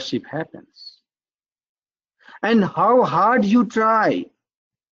worship happens. And how hard you try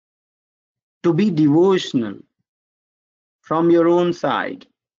to be devotional from your own side,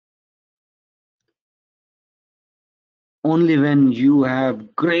 only when you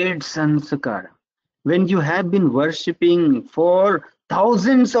have great sanskara, when you have been worshipping for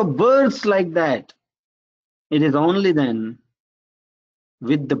thousands of births like that, it is only then,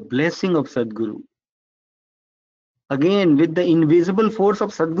 with the blessing of Sadguru, again with the invisible force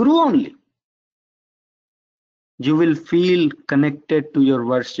of Sadguru only, you will feel connected to your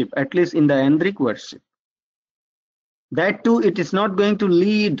worship, at least in the Andric worship. That too, it is not going to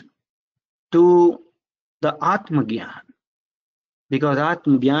lead to the Atma Gyan, because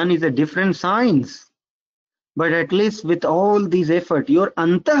Atma Gyan is a different science. But at least with all these effort, your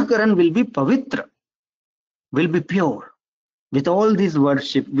antahkaran will be pavitra, will be pure. With all this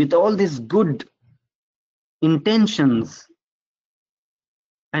worship, with all these good intentions,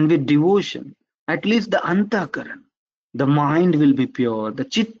 and with devotion, at least the antahkaran, the mind will be pure, the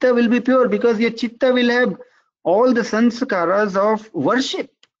chitta will be pure, because your chitta will have all the sanskaras of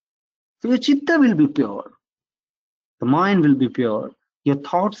worship. So your chitta will be pure. The mind will be pure. Your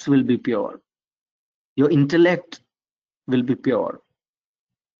thoughts will be pure. Your intellect will be pure.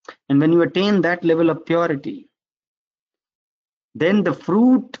 And when you attain that level of purity, then the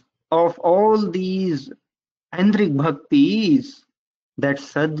fruit of all these Andrik Bhakti is that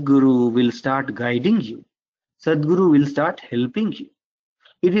Sadguru will start guiding you. Sadguru will start helping you.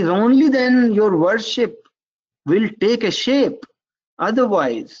 It is only then your worship will take a shape.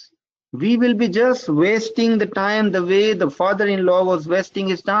 Otherwise, we will be just wasting the time the way the father-in-law was wasting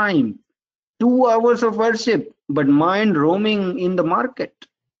his time. 2 hours of worship, but mind roaming in the market.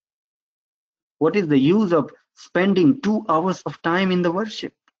 What is the use of spending 2 hours of time in the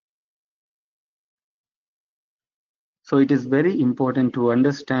worship? So it is very important to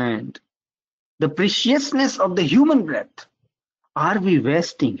understand the preciousness of the human breath. Are we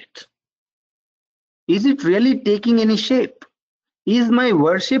wasting it? Is it really taking any shape? Is my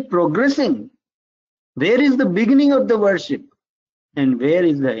worship progressing? Where is the beginning of the worship? And where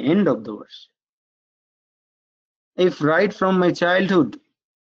is the end of the worship? If right from my childhood,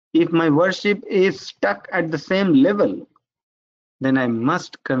 if my worship is stuck at the same level, then I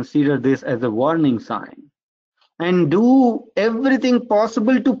must consider this as a warning sign and do everything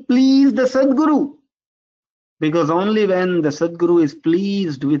possible to please the Sadguru. Because only when the Sadguru is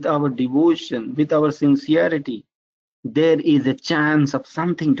pleased with our devotion, with our sincerity, there is a chance of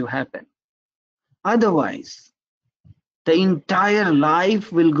something to happen. Otherwise, the entire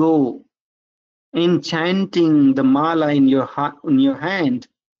life will go in chanting the mala in your hand,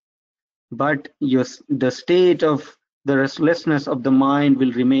 but the state of the restlessness of the mind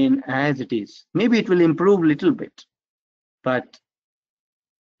will remain as it is. Maybe it will improve a little bit, but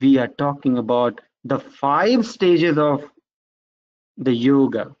we are talking about the 5 stages of the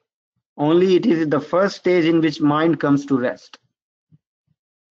yoga. Only it is the first stage in which mind comes to rest.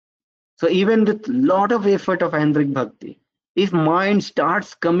 So even with lot of effort of Andrik Bhakti, if mind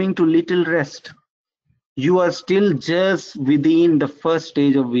starts coming to little rest, you are still just within the first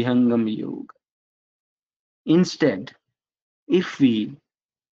stage of Vihangam Yoga. Instead, if we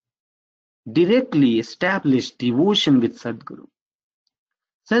directly establish devotion with Sadguru,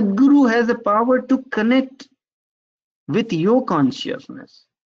 Sadguru has the power to connect with your consciousness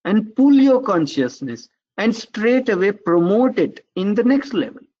and pull your consciousness and straight away promote it in the next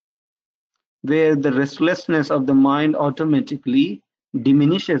level, where the restlessness of the mind automatically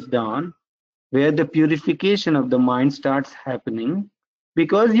diminishes down, where the purification of the mind starts happening,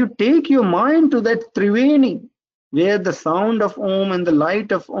 because you take your mind to that Triveni, where the sound of Om and the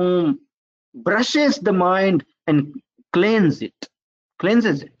light of Om brushes the mind and cleanses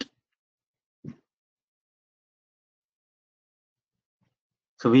it.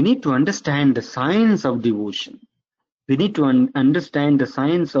 So we need to understand the science of devotion. We need to understand the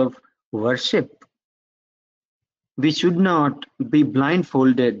science of worship. We should not be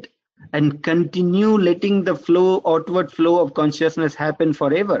blindfolded and continue letting the outward flow of consciousness happen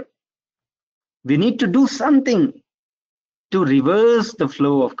forever. We need to do something to reverse the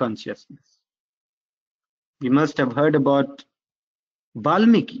flow of consciousness. You must have heard about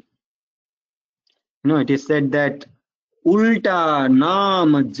Valmiki. It is said that Ulta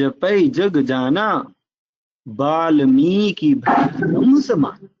naam japai jag jana, Valmiki bhai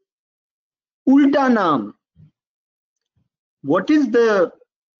saman. Ulta naam. What is the,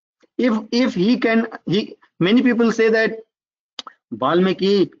 if many people say that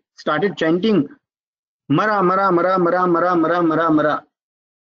Valmiki started chanting Mara, Mara, Mara, Mara, Mara, Mara, Mara, Mara.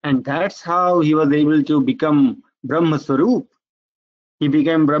 And that's how he was able to become Brahma Swarup. He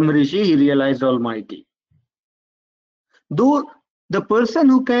became Brahma Rishi, he realized Almighty. Though the person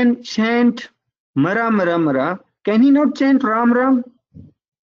who can chant Mara, Mara, Mara, can he not chant Ram, Ram?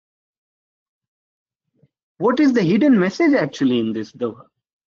 What is the hidden message actually in this doha?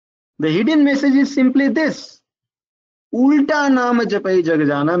 The hidden message is simply this. Ulta Nama Japai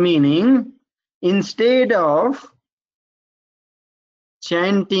Jagajana, meaning instead of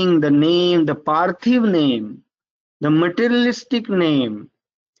chanting the name, the Parthiv name, the materialistic name,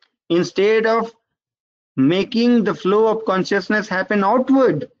 instead of making the flow of consciousness happen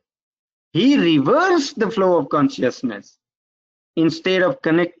outward, he reversed the flow of consciousness. Instead of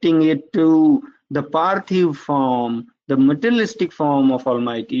connecting it to the Parthiv form, the materialistic form of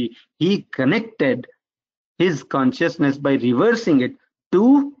Almighty, he connected his consciousness by reversing it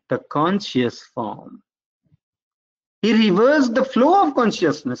to the conscious form. He reversed the flow of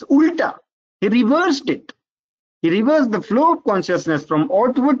consciousness, ulta. He reversed it. He reversed the flow of consciousness from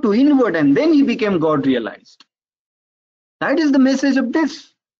outward to inward, and then he became God realized. That is the message of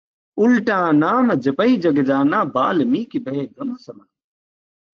this. Ulta nama japai jagajana Valmiki bhai sama.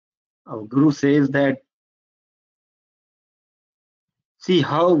 Our Guru says that See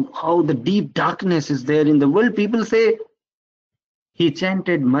how the deep darkness is there in the world. People say he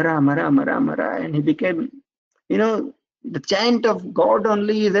chanted Mara, Mara, Mara, Mara, and he became, the chant of God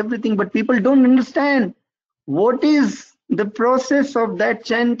only is everything, but people don't understand what is the process of that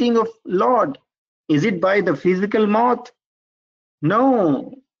chanting of Lord. Is it by the physical mouth?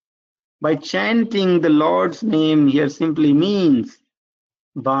 No. By chanting the Lord's name here simply means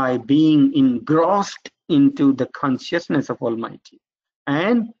by being engrossed into the consciousness of Almighty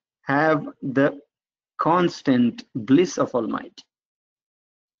and have the constant bliss of Almighty.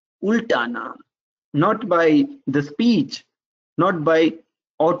 Ultana, not by the speech, not by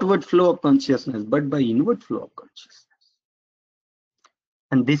outward flow of consciousness, but by inward flow of consciousness.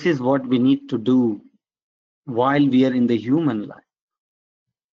 And this is what we need to do while we are in the human life,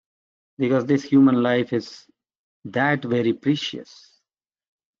 because this human life is that very precious.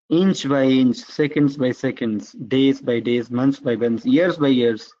 Inch by inch, seconds by seconds, days by days, months by months, years by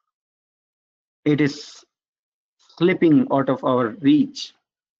years, it is slipping out of our reach.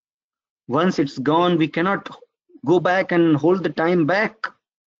 Once it's gone, we cannot go back and hold the time back.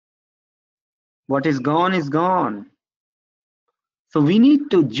 What is gone is gone. So we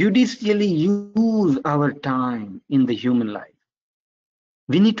need to judiciously use our time in the human life.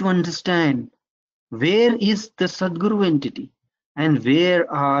 We need to understand where is the Sadguru entity and where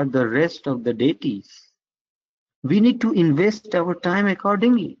are the rest of the deities. We need to invest our time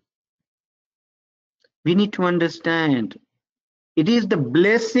accordingly. We need to understand it is the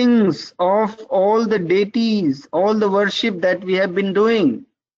blessings of all the deities, all the worship that we have been doing.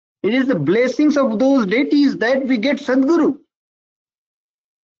 It is the blessings of those deities that we get Sadguru.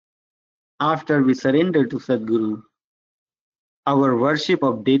 After we surrender to Sadguru, our worship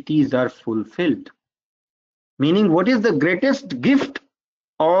of deities are fulfilled. Meaning, what is the greatest gift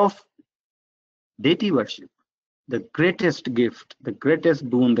of deity worship? The greatest gift, the greatest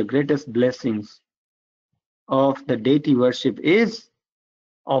boon, the greatest blessings of the deity worship is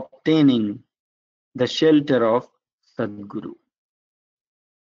obtaining the shelter of Sadguru.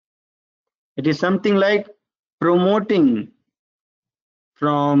 It is something like promoting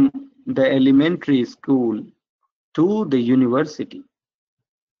from the elementary school to the university.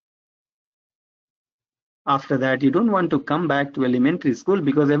 After that, you don't want to come back to elementary school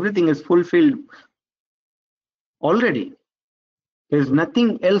because everything is fulfilled already. There is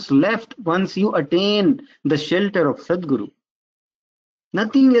nothing else left once you attain the shelter of Sadguru.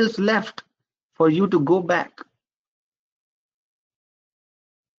 Nothing else left for you to go back.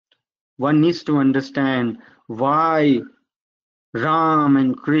 One needs to understand why Ram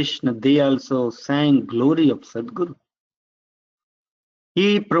and Krishna, they also sang glory of Sadguru.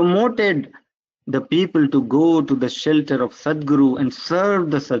 He promoted the people to go to the shelter of Sadguru and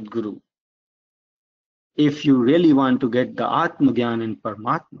serve the Sadguru. If you really want to get the Atma Gyan and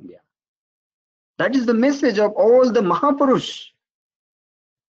Paramatma Gyan. That is the message of all the Mahapurush.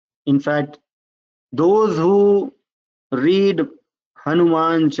 In fact, those who read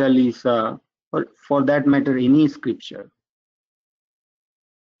Hanuman Chalisa, or for that matter any scripture,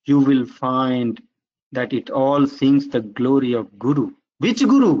 you will find that it all sings the glory of Guru. Which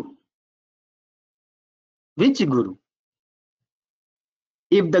Guru? Which Guru?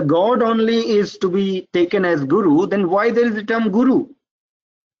 If the God only is to be taken as Guru, then why there is the term Guru?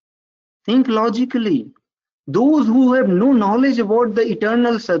 Think logically. Those who have no knowledge about the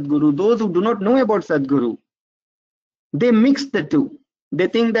eternal Sadguru, those who do not know about Sadguru, they mix the two. They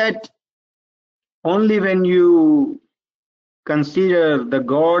think that only when you consider the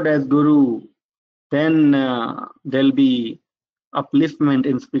God as Guru, then there'll be upliftment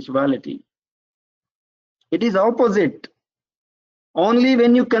in spirituality. It is opposite. Only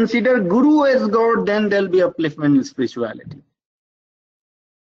when you consider Guru as God, then there'll be upliftment in spirituality.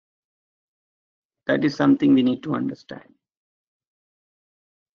 That is something we need to understand.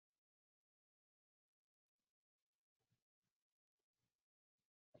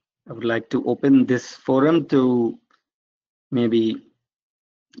 I would like to open this forum to maybe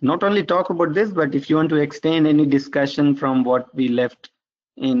not only talk about this, but if you want to extend any discussion from what we left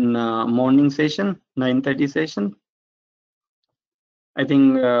in morning session, 9:30 session. I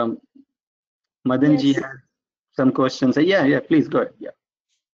think Madanji Yes. has some questions. Yeah, please go ahead. Yeah.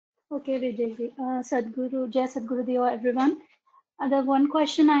 Okay, Vijay. Sadhguru, Jai Sadhguru Deva, everyone. The one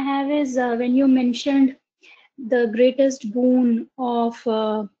question I have is when you mentioned the greatest boon of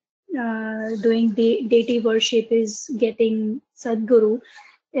doing the deity worship is getting Sadhguru.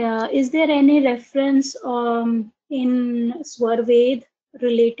 Is there any reference in Swarved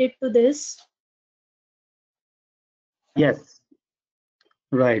related to this? Yes,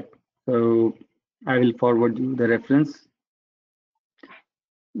 right. So I will forward you the reference.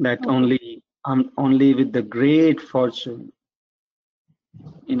 that Okay. only with the great fortune,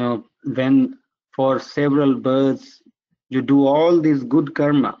 when for several births you do all this good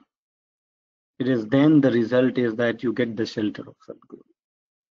karma, it is then the result is that you get the shelter of Sadguru.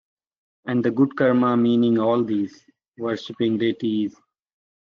 And the good karma meaning all these worshipping deities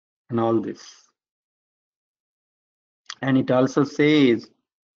and all this. And it also says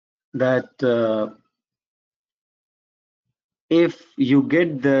that if you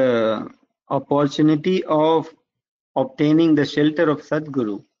get the opportunity of obtaining the shelter of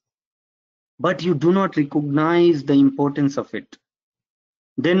Sadguru, but you do not recognize the importance of it,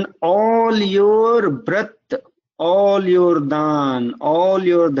 then all your brat, all your dan, all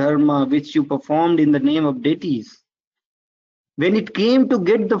your dharma which you performed in the name of deities, when it came to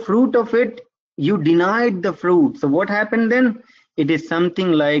get the fruit of it, you denied the fruit. So what happened then? It is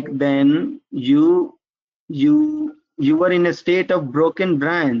something like then you were in a state of broken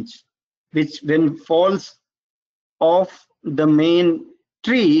branch, which when falls off the main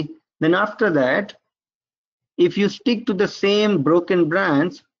tree, then after that, if you stick to the same broken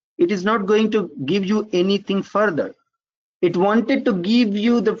branch, it is not going to give you anything further. It wanted to give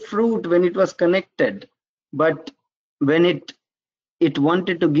you the fruit when it was connected, but when it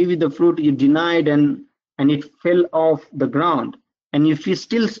wanted to give you the fruit, you denied, and it fell off the ground. And if you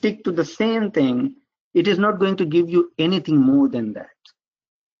still stick to the same thing, it is not going to give you anything more than that.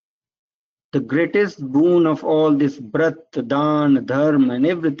 The greatest boon of all this brat, dan, dharma, and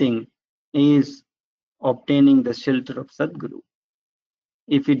everything is obtaining the shelter of Sadguru.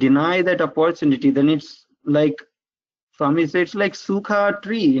 If you deny that opportunity, then it's like Swami said, it's like sukha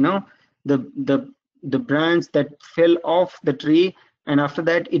tree, the branch that fell off the tree, and after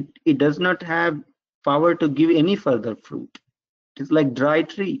that it does not have power to give any further fruit. It is like dry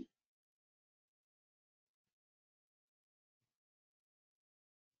tree.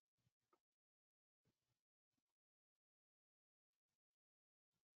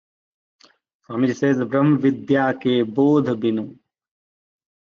 Swami says, Brahm Vidya ke bodh binu,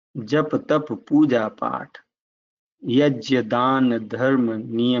 jap tap puja paठ, यज्ञ दान धर्म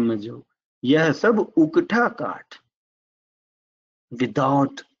नियम जो यह सब उकठा काठ.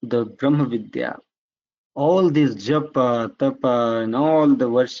 Without the Brahma Vidya, all this japa, tapa, and all the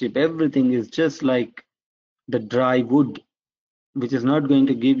worship, everything is just like the dry wood, which is not going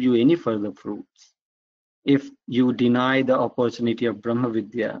to give you any further fruits. If you deny the opportunity of Brahma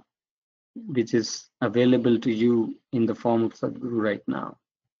Vidya, which is available to you in the form of Sadguru right now.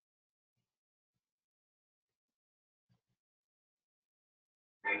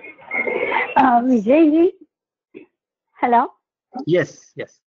 Vijay ji, hello. Yes,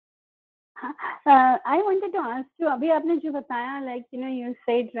 yes. I wanted to ask you, abhi aapne jo bataya, like, you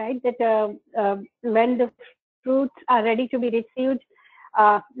said, right, that when the fruits are ready to be received,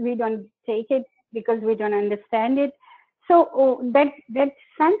 we don't take it because we don't understand it. So that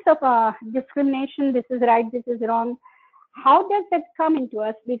sense of discrimination, this is right, this is wrong, how does that come into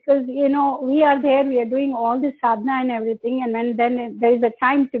us? Because, we are there, we are doing all this sadhana and everything, and when then there is a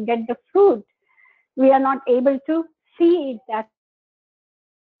time to get the fruit, we are not able to see it that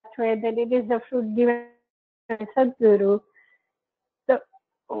way, that it is the fruit given by Sadguru. So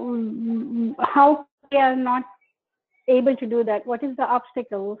how we are not able to do that? What is the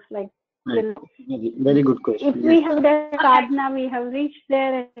obstacles? Like, Right. Very good question. if we have that sadhana, we have reached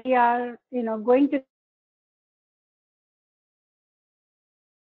there, and we are, going to get the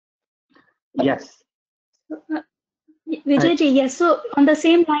fruit. How do we overcome that? Yes. Vijay ji, yes. So on the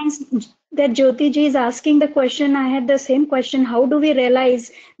same lines that Jyoti ji is asking the question, I had the same question. How do we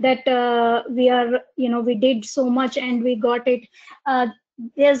realize that we are, we did so much and we got it?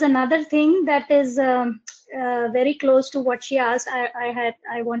 There's another thing that is very close to what she asked.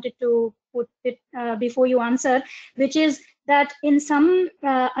 I wanted to put it before you answer, which is that in some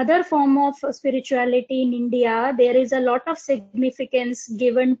other form of spirituality in India, there is a lot of significance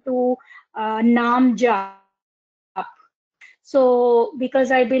given to Naam Jap. So because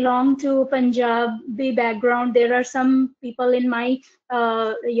I belong to Punjabi background, there are some people in my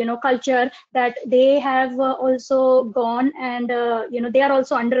culture that they have also gone and they are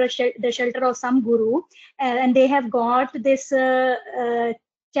also under the shelter of some guru, and they have got this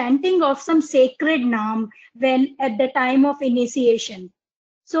chanting of some sacred naam when at the time of initiation.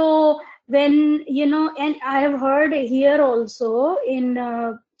 So when and I have heard here also in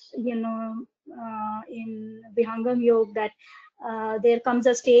in Vihangam Yoga that there comes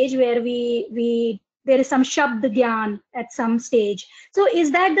a stage where we there is some shabd dhyan at some stage. So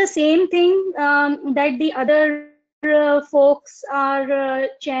is that the same thing that the other folks are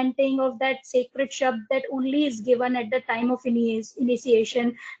chanting of that sacred shabd that only is given at the time of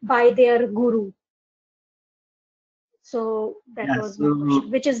initiation by their guru. So that Yeah, was my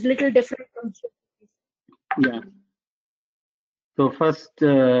question, which is little different from yeah. So first,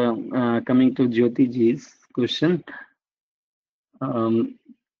 coming to Jyoti ji's question.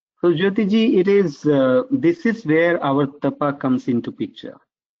 So Jyoti ji, it is this is where our tapa comes into picture.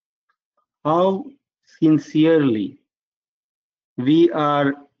 How sincerely we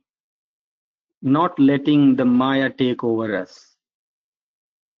are not letting the Maya take over us.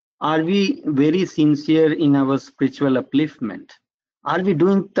 Are we very sincere in our spiritual upliftment? Are we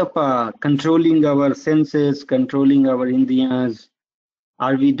doing tapa, controlling our senses, controlling our indriyas?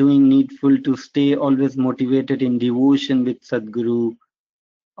 Are we doing needful to stay always motivated in devotion with Sadguru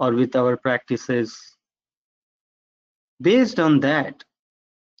or with our practices? Based on that,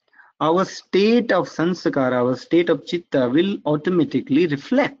 our state of sanskara, our state of chitta will automatically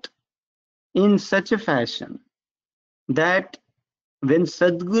reflect in such a fashion that when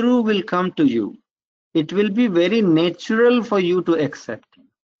Sadguru will come to you, it will be very natural for you to accept him.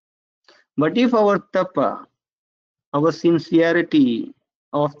 But if our tapa, our sincerity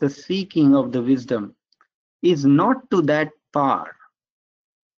of the seeking of the wisdom is not to that par,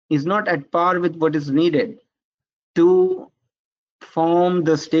 is not at par with what is needed to form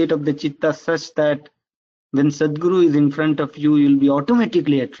the state of the chitta such that when Sadguru is in front of you, you'll be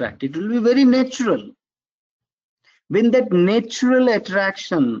automatically attracted. It will be very natural. When that natural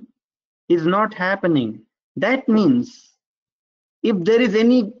attraction is not happening, that means if there is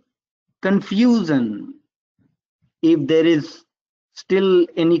any confusion, if there is still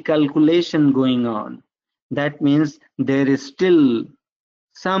any calculation going on, that means there is still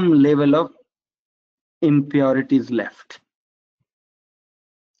some level of impurities left.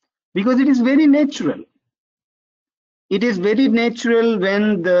 Because it is very natural. It is very natural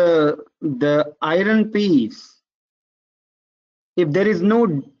when the iron piece, if there is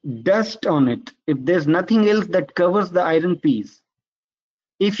no dust on it, if there's nothing else that covers the iron piece,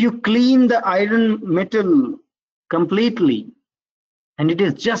 if you clean the iron metal completely and it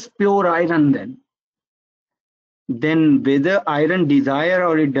is just pure iron, then whether iron desire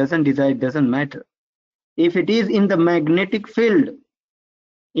or it doesn't desire, it doesn't matter. If it is in the magnetic field,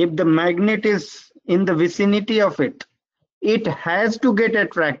 if the magnet is in the vicinity of it, it has to get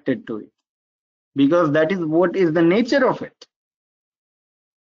attracted to it, because that is what is the nature of it.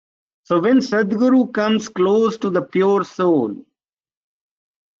 So when Sadguru comes close to the pure soul,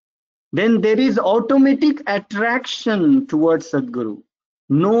 then there is automatic attraction towards Sadguru.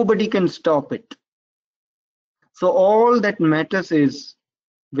 Nobody can stop it. So all that matters is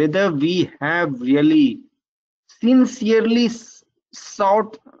whether we have really sincerely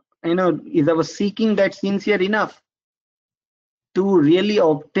sought, is our seeking that sincere enough to really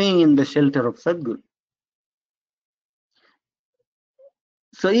obtain the shelter of Sadguru.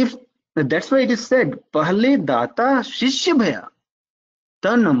 So if that's why it is said, Pahle data shishya bhaya,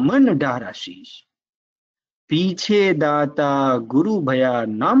 tan man dara sheesh. Piche data guru bhaya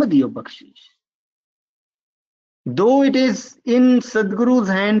naam diyo bakshish. Though it is in Sadguru's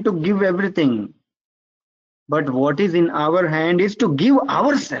hand to give everything, but what is in our hand is to give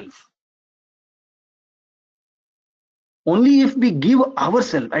ourselves. Only if we give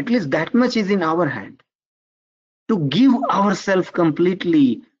ourselves, at least that much is in our hand, to give ourselves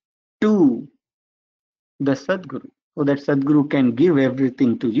completely to the Sadguru, so that Sadguru can give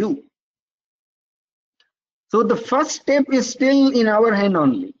everything to you. So the first step is still in our hand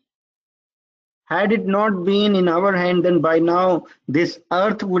only. Had it not been in our hand, then by now this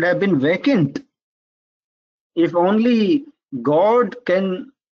earth would have been vacant. If only God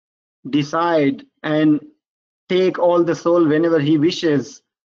can decide and take all the soul whenever he wishes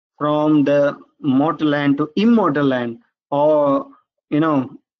from the mortal land to immortal land, or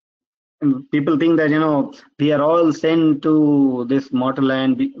people think that we are all sent to this mortal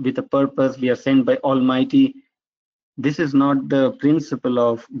land with a purpose, we are sent by Almighty. This is not the principle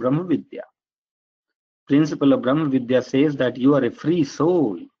of Brahma Vidya. Principle of Brahma Vidya says that you are a free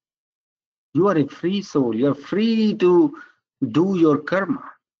soul. You are a free soul. You are free to do your karma.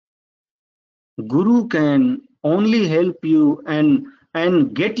 Guru can only help you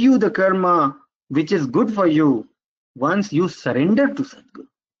and get you the karma which is good for you once you surrender to Sadguru.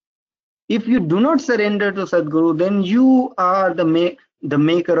 If you do not surrender to Sadguru, then you are the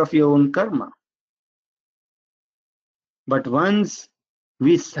maker of your own karma. But once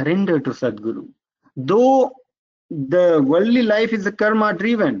we surrender to Sadguru, though the worldly life is a karma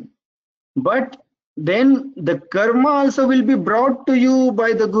driven, but then the karma also will be brought to you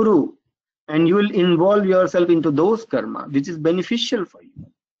by the Guru, and you will involve yourself into those karma which is beneficial for you.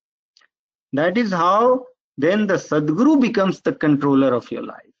 That is how then the Sadguru becomes the controller of your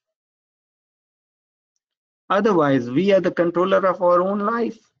life. Otherwise, we are the controller of our own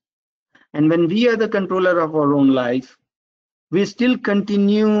life. And when we are the controller of our own life, we still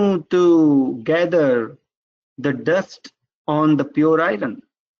continue to gather the dust on the pure iron.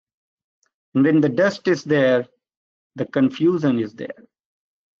 And when the dust is there, the confusion is there.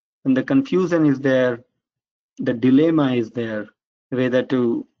 When the confusion is there, the dilemma is there, whether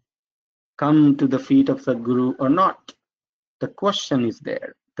to come to the feet of Sadguru or not. The question is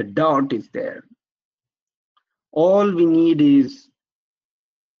there, the doubt is there. All we need is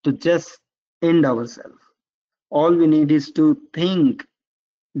to just end ourselves. All we need is to think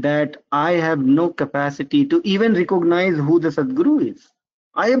that I have no capacity to even recognize who the Sadguru is.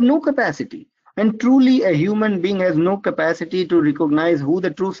 I have no capacity. And truly a human being has no capacity to recognize who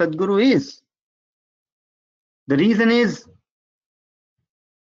the true Sadguru is. The reason is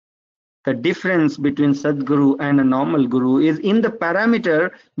the difference between Sadguru and a normal guru is in the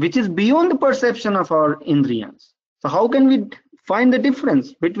parameter which is beyond the perception of our indriyas. So how can we find the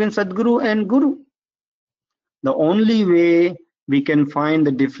difference between Sadguru and Guru? The only way we can find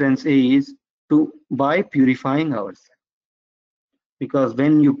the difference is by purifying ourselves. Because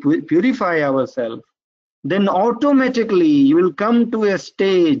when you purify ourselves, then automatically you will come to a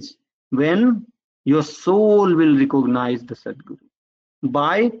stage when your soul will recognize the Sadguru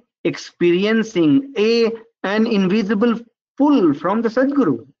by experiencing an invisible pull from the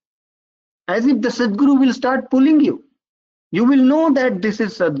Sadguru, as if the Sadguru will start pulling you. You will know that this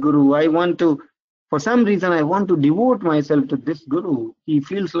is Sadguru. For some reason, I want to devote myself to this Guru. He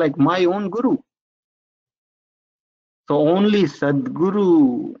feels like my own Guru. So only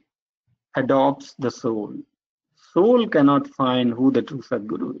Sadguru adopts the soul. Soul cannot find who the true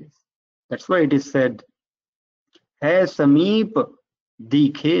Sadguru is. That's why it is said, है समीप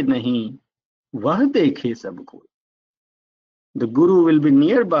दिखे नहीं, वह देखे सबको. The Guru will be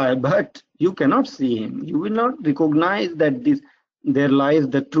nearby, but you cannot see him. You will not recognize that there lies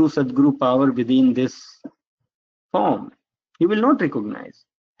the true Sadguru power within this form. You will not recognize.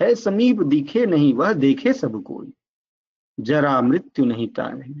 है समीप दिखे नहीं, वह देखे सब कोई. जरा मृत्यु नहीं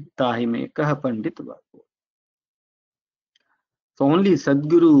ताहि में कह पंडित बाको. So only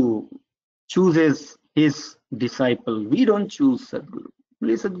Sadguru chooses his disciple. We don't choose Sadguru.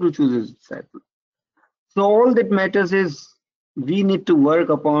 Only Sadguru chooses disciple. So all that matters is we need to work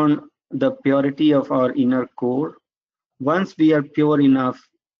upon the purity of our inner core. Once we are pure enough,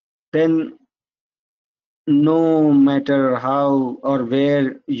 then no matter how or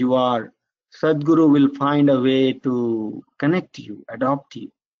where you are, Sadguru will find a way to connect you, adopt you.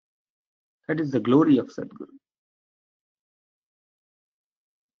 That is the glory of Sadguru.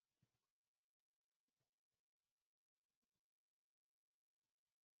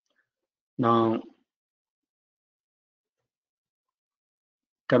 Now,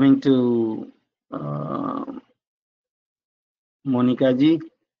 coming to Monica ji.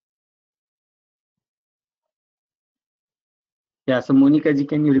 Yeah, so Monica ji,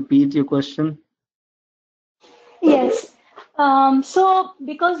 can you repeat your question? Yes. So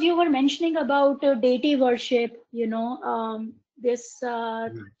because you were mentioning about deity worship, this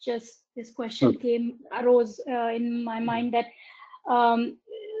question arose in my mind that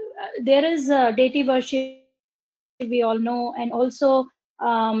there is deity worship, we all know, and also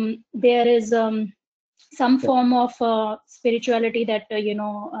there is some form of spirituality that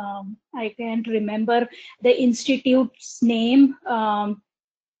I can't remember the institute's name.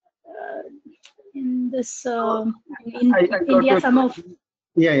 In this in India, some of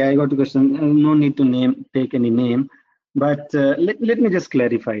I got the question. No need to take any name, but let me just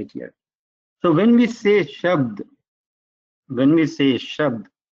clarify it here. So when we say shabd,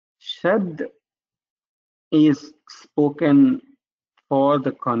 shabd is spoken for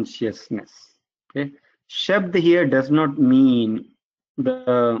the consciousness. Okay, shabd here does not mean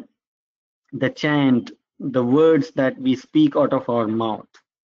the chant, the words that we speak out of our mouth.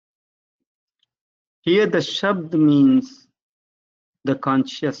 Here the shabd means the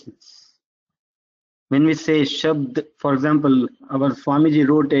consciousness. When we say shabd, for example, our Swamiji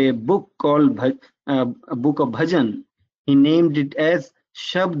wrote a book called a book of bhajan. He named it as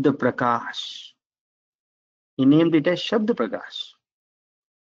Shabd Prakash. He named it as Shabd Prakash.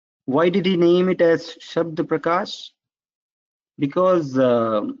 Why did he name it as Shabd Prakash? Because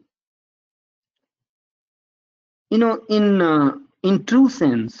in true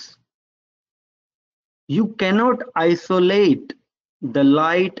sense, you cannot isolate the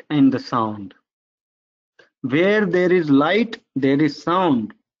light and the sound. Where there is light, there is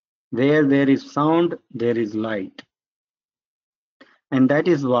sound. Where there is sound, there is light. And that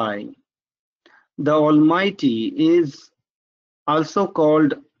is why the Almighty is also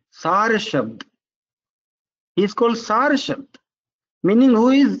called Sar Shabd. He is called Sar Shabd, meaning who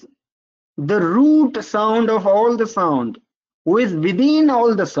is the root sound of all the sound, who is within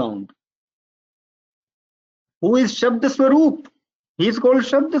all the sound, who is Shabd Swarup. He is called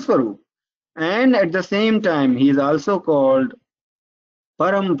Shabd Swarup. And at the same time, he is also called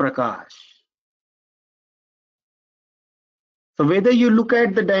Param Prakash. So whether you look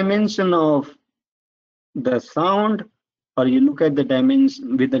at the dimension of the sound or you look at the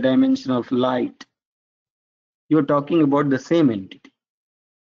dimension with the dimension of light, you're talking about the same entity,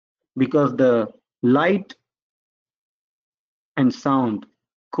 because the light and sound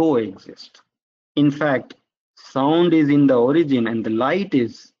coexist. In fact, sound is in the origin and the light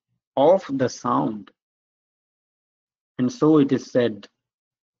is of the sound. And so it is said,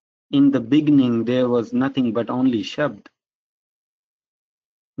 in the beginning there was nothing but only Shabd,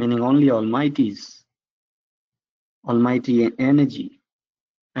 meaning only Almighty energy.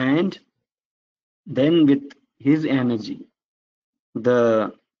 And then with his energy,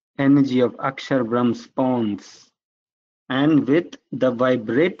 the energy of Akshar Brahm spawns, and with the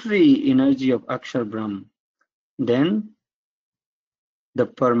vibratory energy of Akshar Brahm, then the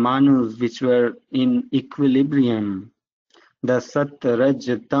Parmanus which were in equilibrium, the Sat, Raj,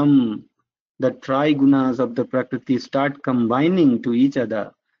 Tam, the trigunas of the Prakriti start combining to each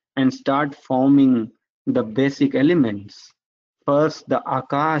other and start forming the basic elements. First, the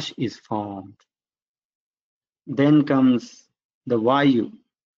Akash is formed. Then comes the Vayu.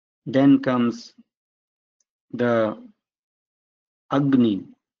 Then comes the Agni.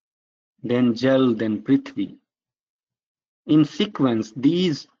 Then Jal, then Prithvi. In sequence,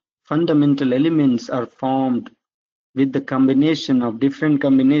 these fundamental elements are formed with the different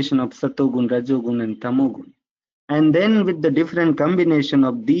combination of Satogun, Rajogun, and Tamogun. And then with the different combination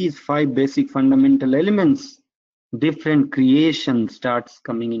of these 5 basic fundamental elements, different creation starts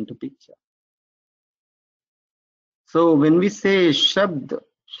coming into picture. So when we say Shabd,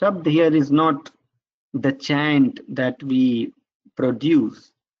 Shabd here is not the chant that we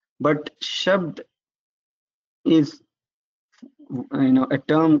produce, but Shabd is a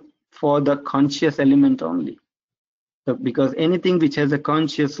term for the conscious element only. So because anything which has a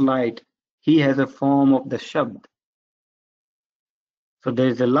conscious light, he has a form of the Shabd. So there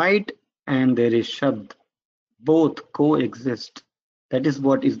is a light and there is Shabd. Both coexist. That is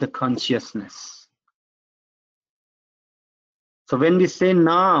what is the consciousness. So when we say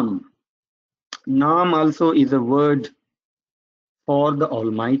Naam, Naam also is a word for the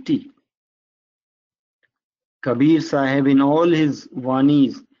Almighty. Kabir Sahib, in all his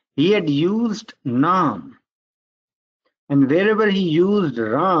Vanis, he had used Naam. And wherever he used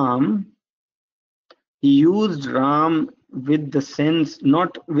Ram with the sense,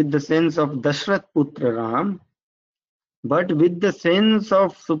 not with the sense of Dashrath Putra Ram, but with the sense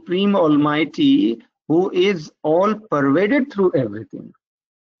of Supreme Almighty who is all pervaded through everything.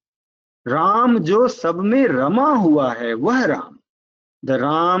 Ram jo sab mein rama hua hai, wah Ram. The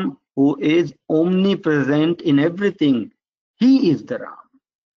Ram who is omnipresent in everything, he is the Ram.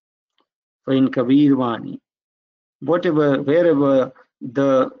 So in Kabir Vani, wherever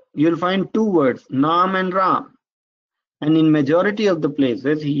you'll find 2 words, Naam and Ram. And in majority of the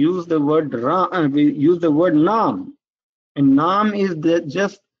places, he used the word we use the word Naam. And Naam is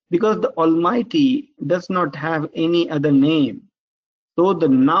just because the Almighty does not have any other name. So the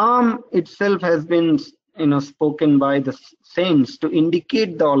Naam itself has been spoken by the saints to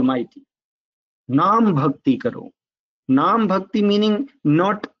indicate the Almighty. Naam Bhakti Karo. Naam Bhakti meaning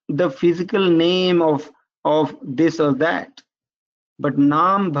not the physical name of this or that, but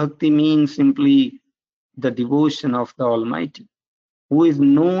Naam Bhakti means simply the devotion of the Almighty, who is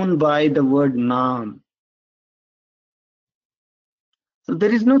known by the word Naam. So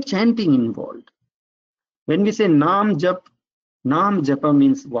there is no chanting involved. When we say Naam Japa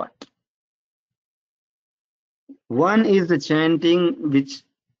means what? One is the chanting which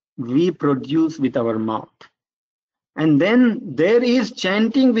we produce with our mouth. And then there is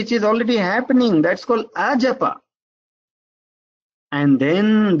chanting which is already happening. That's called Ajapa. And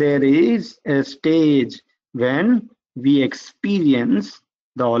then there is a stage when we experience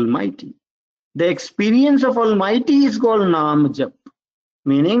the Almighty. The experience of Almighty is called Naam Jap,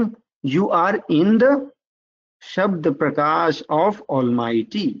 meaning you are in the Shabd Prakash of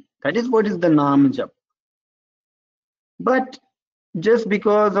Almighty. That is what is the Naam Jap. But just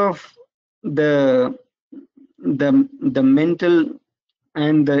because of the mental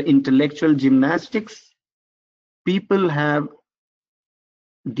and the intellectual gymnastics, people have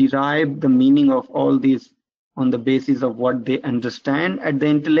derive the meaning of all these on the basis of what they understand at the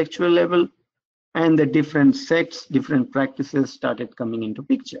intellectual level, and the different sects, different practices started coming into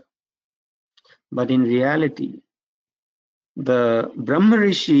picture. But in reality, the Brahma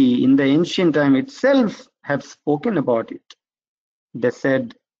Rishi in the ancient time itself have spoken about it. They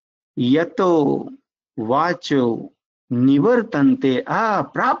said, Yato vacho nivartante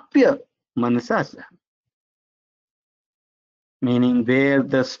aprapya manasasa, meaning where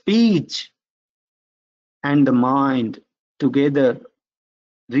the speech and the mind together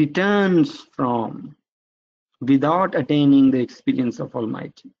returns from without attaining the experience of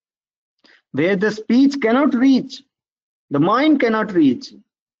Almighty. Where the speech cannot reach, the mind cannot reach,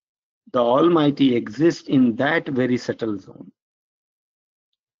 the Almighty exists in that very subtle zone.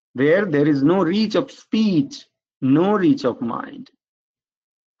 Where there is no reach of speech, no reach of mind.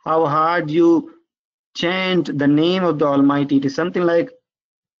 How hard you chant the name of the Almighty, it is something like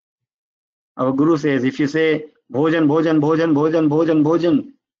our Guru says, if you say Bhojan, Bhojan, Bhojan, Bhojan, Bhojan,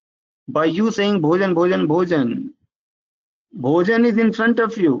 Bhojan, by you saying Bhojan, Bhojan, Bhojan, Bhojan is in front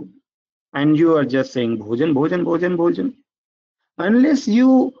of you and you are just saying Bhojan, Bhojan, Bhojan, Bhojan. Unless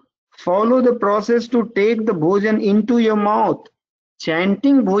you follow the process to take the Bhojan into your mouth,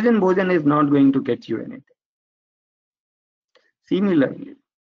 chanting Bhojan, Bhojan is not going to get you anything. Similarly,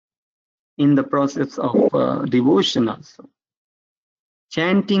 in the process of devotion also,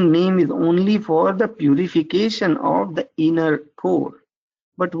 chanting name is only for the purification of the inner core.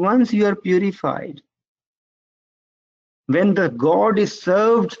 But once you are purified, when the God is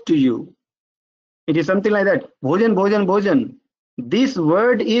served to you, it is something like that. Bhojan, Bhojan, Bhojan. This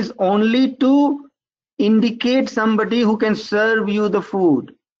word is only to indicate somebody who can serve you the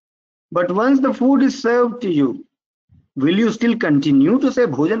food. But once the food is served to you, will you still continue to say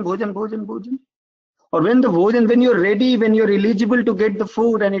Bhojan, Bhojan, Bhojan, Bhojan? Or when the Bhojan, when you're ready, when you're eligible to get the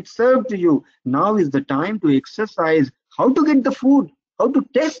food and it's served to you, now is the time to exercise how to get the food, how to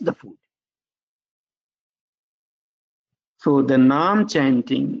taste the food. So the Naam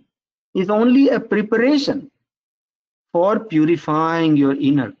chanting is only a preparation for purifying your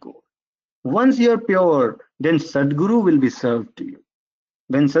inner core. Once you are pure, then Sadguru will be served to you.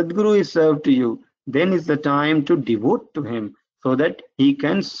 When Sadguru is served to you, then is the time to devote to him so that he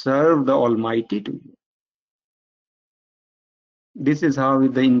can serve the Almighty to you. This is how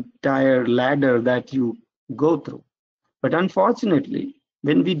the entire ladder that you go through. But unfortunately,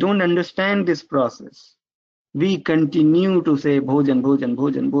 when we don't understand this process, we continue to say Bhojan, Bhojan,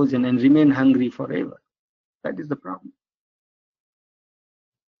 Bhojan, Bhojan and remain hungry forever. That is the problem.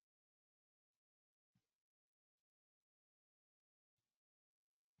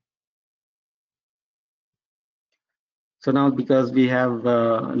 So now, because we have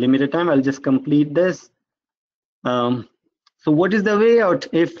limited time, I'll just complete this. So what is the way out?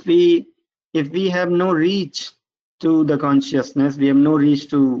 If we have no reach to the consciousness, we have no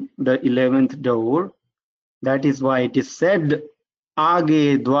reach to the 11th door. That is why it is said,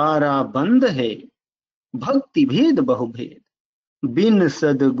 Aage dwara band hai, bhakti bhed bahu bhed, bin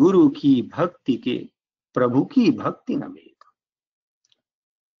sadguru ki bhakti ke, prabhu ki bhakti na bhed.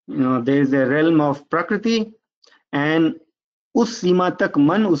 You know, there is a realm of prakriti, and उस सीमा तक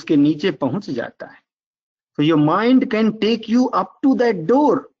मन उसके नीचे पहुंच जाता है. So your mind can take you up to that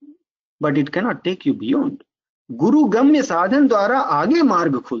door, but it cannot take you beyond. गुरु गम्य साधन द्वारा आगे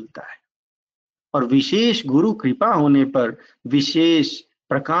मार्ग खुलता है, और विशेष गुरु कृपा होने पर विशेष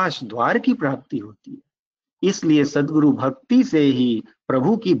प्रकाश द्वार की प्राप्ति होती है. इसलिए सद्गुरु भक्ति से ही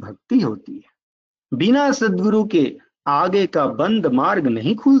प्रभु की भक्ति होती है. बिना सद्गुरु के आगे का बंद मार्ग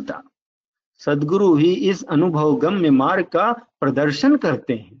नहीं खुलता. सद्गुरु ही इस अनुभव गम्य मार्ग का प्रदर्शन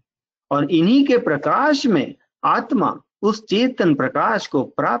करते हैं, और इन्हीं के प्रकाश में आत्मा उस चेतन प्रकाश को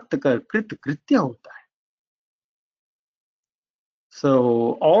प्राप्त कर कृत कृत्य होता है.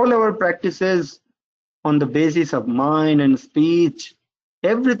 So all our practices on the basis of mind and speech,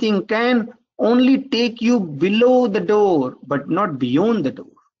 everything can only take you below the door, but not beyond the door.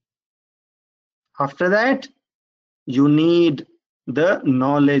 After that, you need the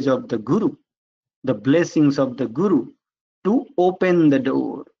knowledge of the Guru, the blessings of the Guru to open the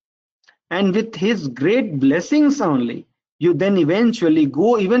door. And with his great blessings only, you then eventually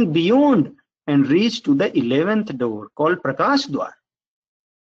go even beyond and reach to the 11th door called Prakash Dwar.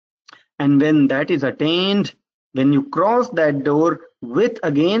 And when that is attained, when you cross that door with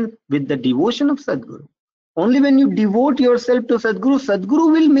the devotion of Sadguru, only when you devote yourself to Sadguru,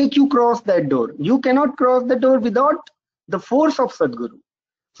 Sadguru will make you cross that door. You cannot cross the door without the force of Sadguru.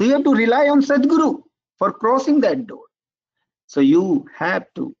 So you have to rely on Sadguru for crossing that door. So you have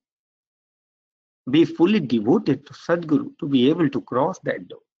to be fully devoted to Sadguru to be able to cross that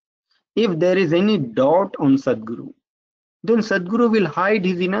door. If there is any doubt on Sadguru, then Sadguru will hide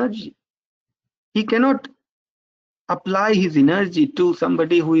his energy. He cannot apply his energy to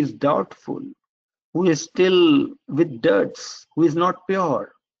somebody who is doubtful, who is still with dirts, who is not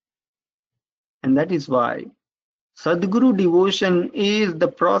pure. And that is why Sadguru devotion is the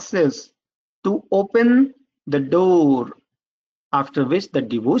process to open the door after which the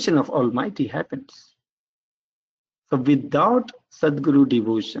devotion of Almighty happens. So without Sadguru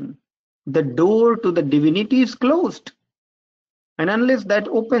devotion, the door to the divinity is closed. And unless that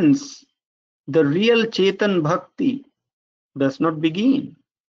opens, the real Chetan Bhakti does not begin.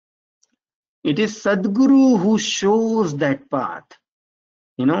 It is Sadguru who shows that path.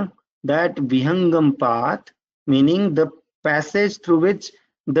 That Vihangam path, meaning the passage through which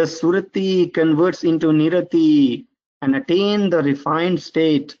the Surati converts into Nirati and attain the refined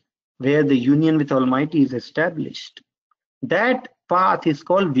state where the union with Almighty is established. That path is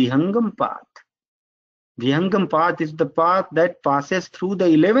called Vihangam path. Vihangam path is the path that passes through the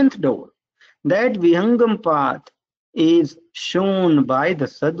 11th door. That Vihangam path is shown by the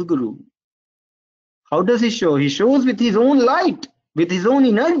Sadguru. How does he show? He shows with his own light, with his own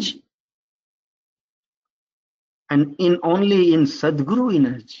energy. And only in Sadguru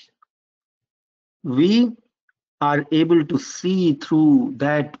energy, we are able to see through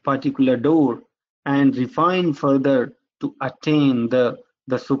that particular door and refine further to attain the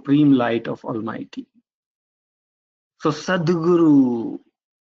supreme light of Almighty. So Sadguru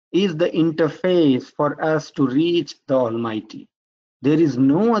is the interface for us to reach the Almighty. There is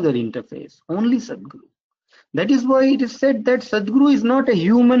no other interface, only Sadguru. That is why it is said that Sadguru is not a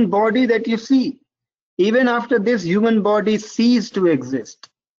human body that you see. Even after this human body cease to exist,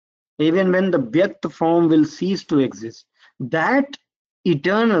 even when the Vyakt form will cease to exist, that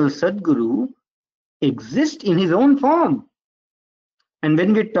eternal Sadguru exists in his own form. And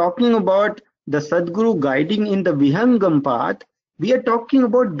when we're talking about the Sadguru guiding in the Vihangam path, we are talking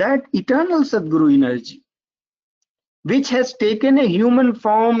about that eternal Sadguru energy, which has taken a human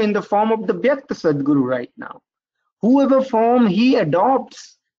form in the form of the Vyakt Sadguru right now. Whoever form he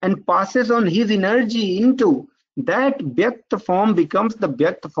adopts and passes on his energy into, that Vyakt form becomes the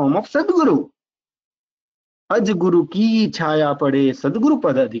Vyakt form of Sadguru. Aj Guru ki chhaya pade Sadguru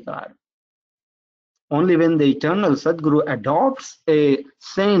padadhikar. Only when the eternal Sadguru adopts a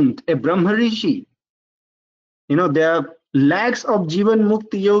saint, a Brahmarishi, there are lakhs of Jivan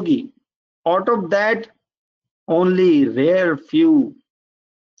Mukti Yogi. Out of that, only rare few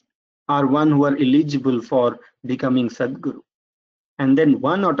are one who are eligible for becoming Sadguru. And then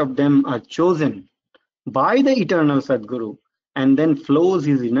one out of them are chosen by the eternal Sadguru and then flows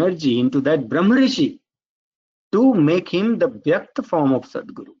his energy into that Brahmarishi to make him the Vyakt form of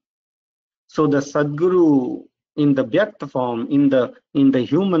Sadguru. So the Sadguru in the Vyakt form, in the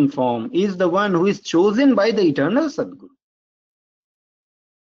human form, is the one who is chosen by the eternal Sadguru.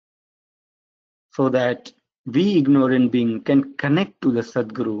 So that we ignorant being can connect to the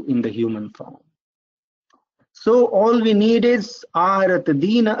Sadguru in the human form. So all we need is Arat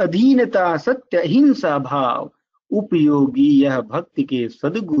Dina Adhinata Satya Hinsa Bhav Upayogi Yah Bhakti Ke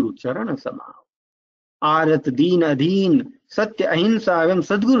Sadguru Charana Samav. आरत दीन अधीन सत्य अहिंसा एवं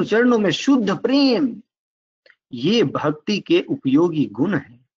सद्गुरु चरणों में शुद्ध प्रेम, ये भक्ति के उपयोगी गुण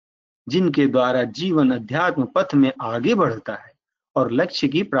हैं जिनके द्वारा जीवन अध्यात्म पथ में आगे बढ़ता है और लक्ष्य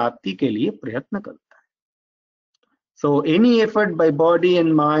की प्राप्ति के लिए प्रयत्न करता है. So any effort by body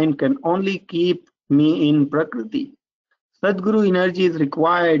and mind can only keep me in Prakriti. Sadguru energy is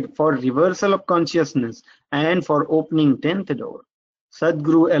required for reversal of consciousness and for opening 10th door.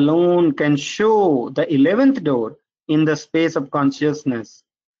 Sadguru alone can show the 11th door in the space of consciousness,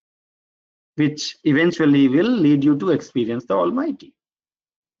 which eventually will lead you to experience the Almighty.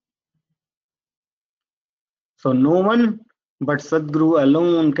 So no one but Sadguru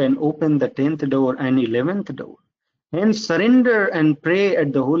alone can open the 10th door and 11th door. Hence surrender and pray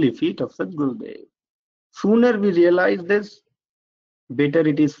at the holy feet of Sadguru Dev. Sooner we realize this, better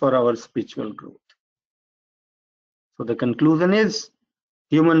it is for our spiritual growth. So the conclusion is,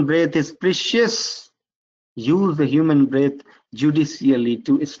 human breath is precious. Use the human breath judicially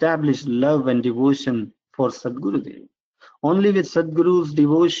to establish love and devotion for Sadguru Dev. Only with Sadguru's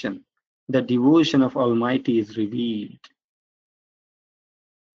devotion, the devotion of Almighty is revealed.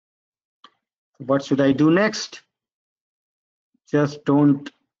 What should I do next? Just don't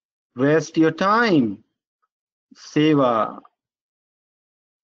waste your time. Seva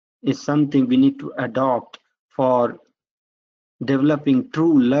is something we need to adopt for developing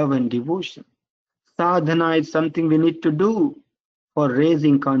true love and devotion. Sadhana is something we need to do for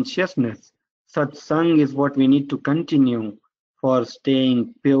raising consciousness Satsang is what we need to continue for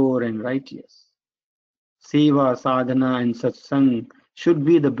staying pure and righteous. Seva, sadhana, and satsang should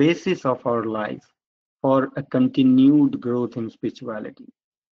be the basis of our life for a continued growth in spirituality.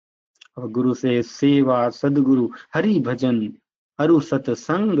 Our Guru says, Seva, Sadguru, Hari Bhajan, Aru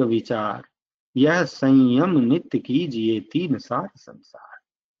Satsang Vichar, Yah Sanyam Nitya Kijiye Teen Sar Sansar.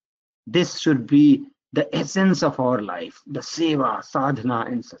 This should be the essence of our life, the Seva, sadhana,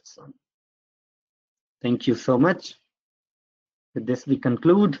 and satsang. Thank you so much. With this, we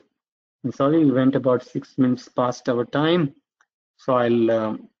conclude. I'm sorry, we went about 6 minutes past our time. So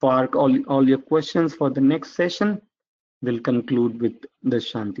I'll park all your questions for the next session. We'll conclude with the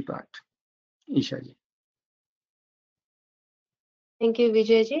Shanti part. Isha ji. Thank you,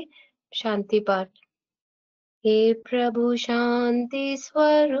 Vijay ji. Shanti part. हे प्रभु शांति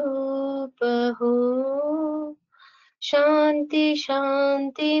स्वरूप हो, शांति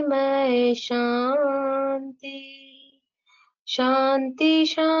शांति मैं शांति, शांति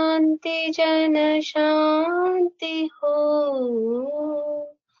शांति जन शांति हो,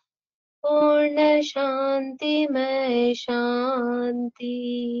 पूर्ण शांति मैं शांति।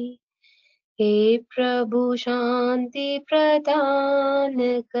 हे प्रभु शांति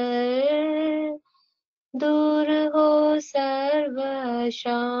प्रदान कर, दूर हो सर्व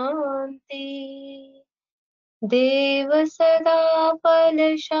शांति। देव सदा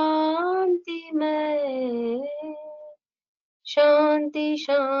फल शांति में, शांति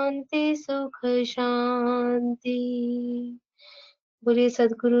शांति सुख शांति। बोलिए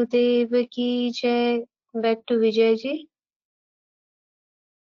सद्गुरुदेव की जय। Back to Vijay ji.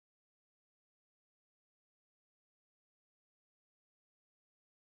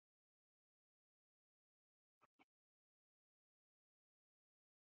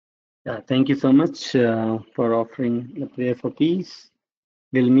 Thank you so much for offering the prayer for peace.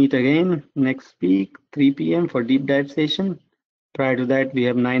 We'll meet again next week, 3 p.m. for deep dive session. Prior to that, we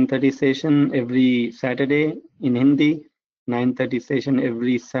have 9:30 session every Saturday in Hindi, 9:30 session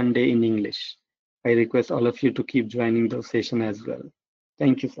every Sunday in English. I request all of you to keep joining those sessions as well.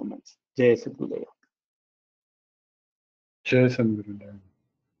 Thank you so much. Jai Sadgurudeva. Jai Sadgurudeva.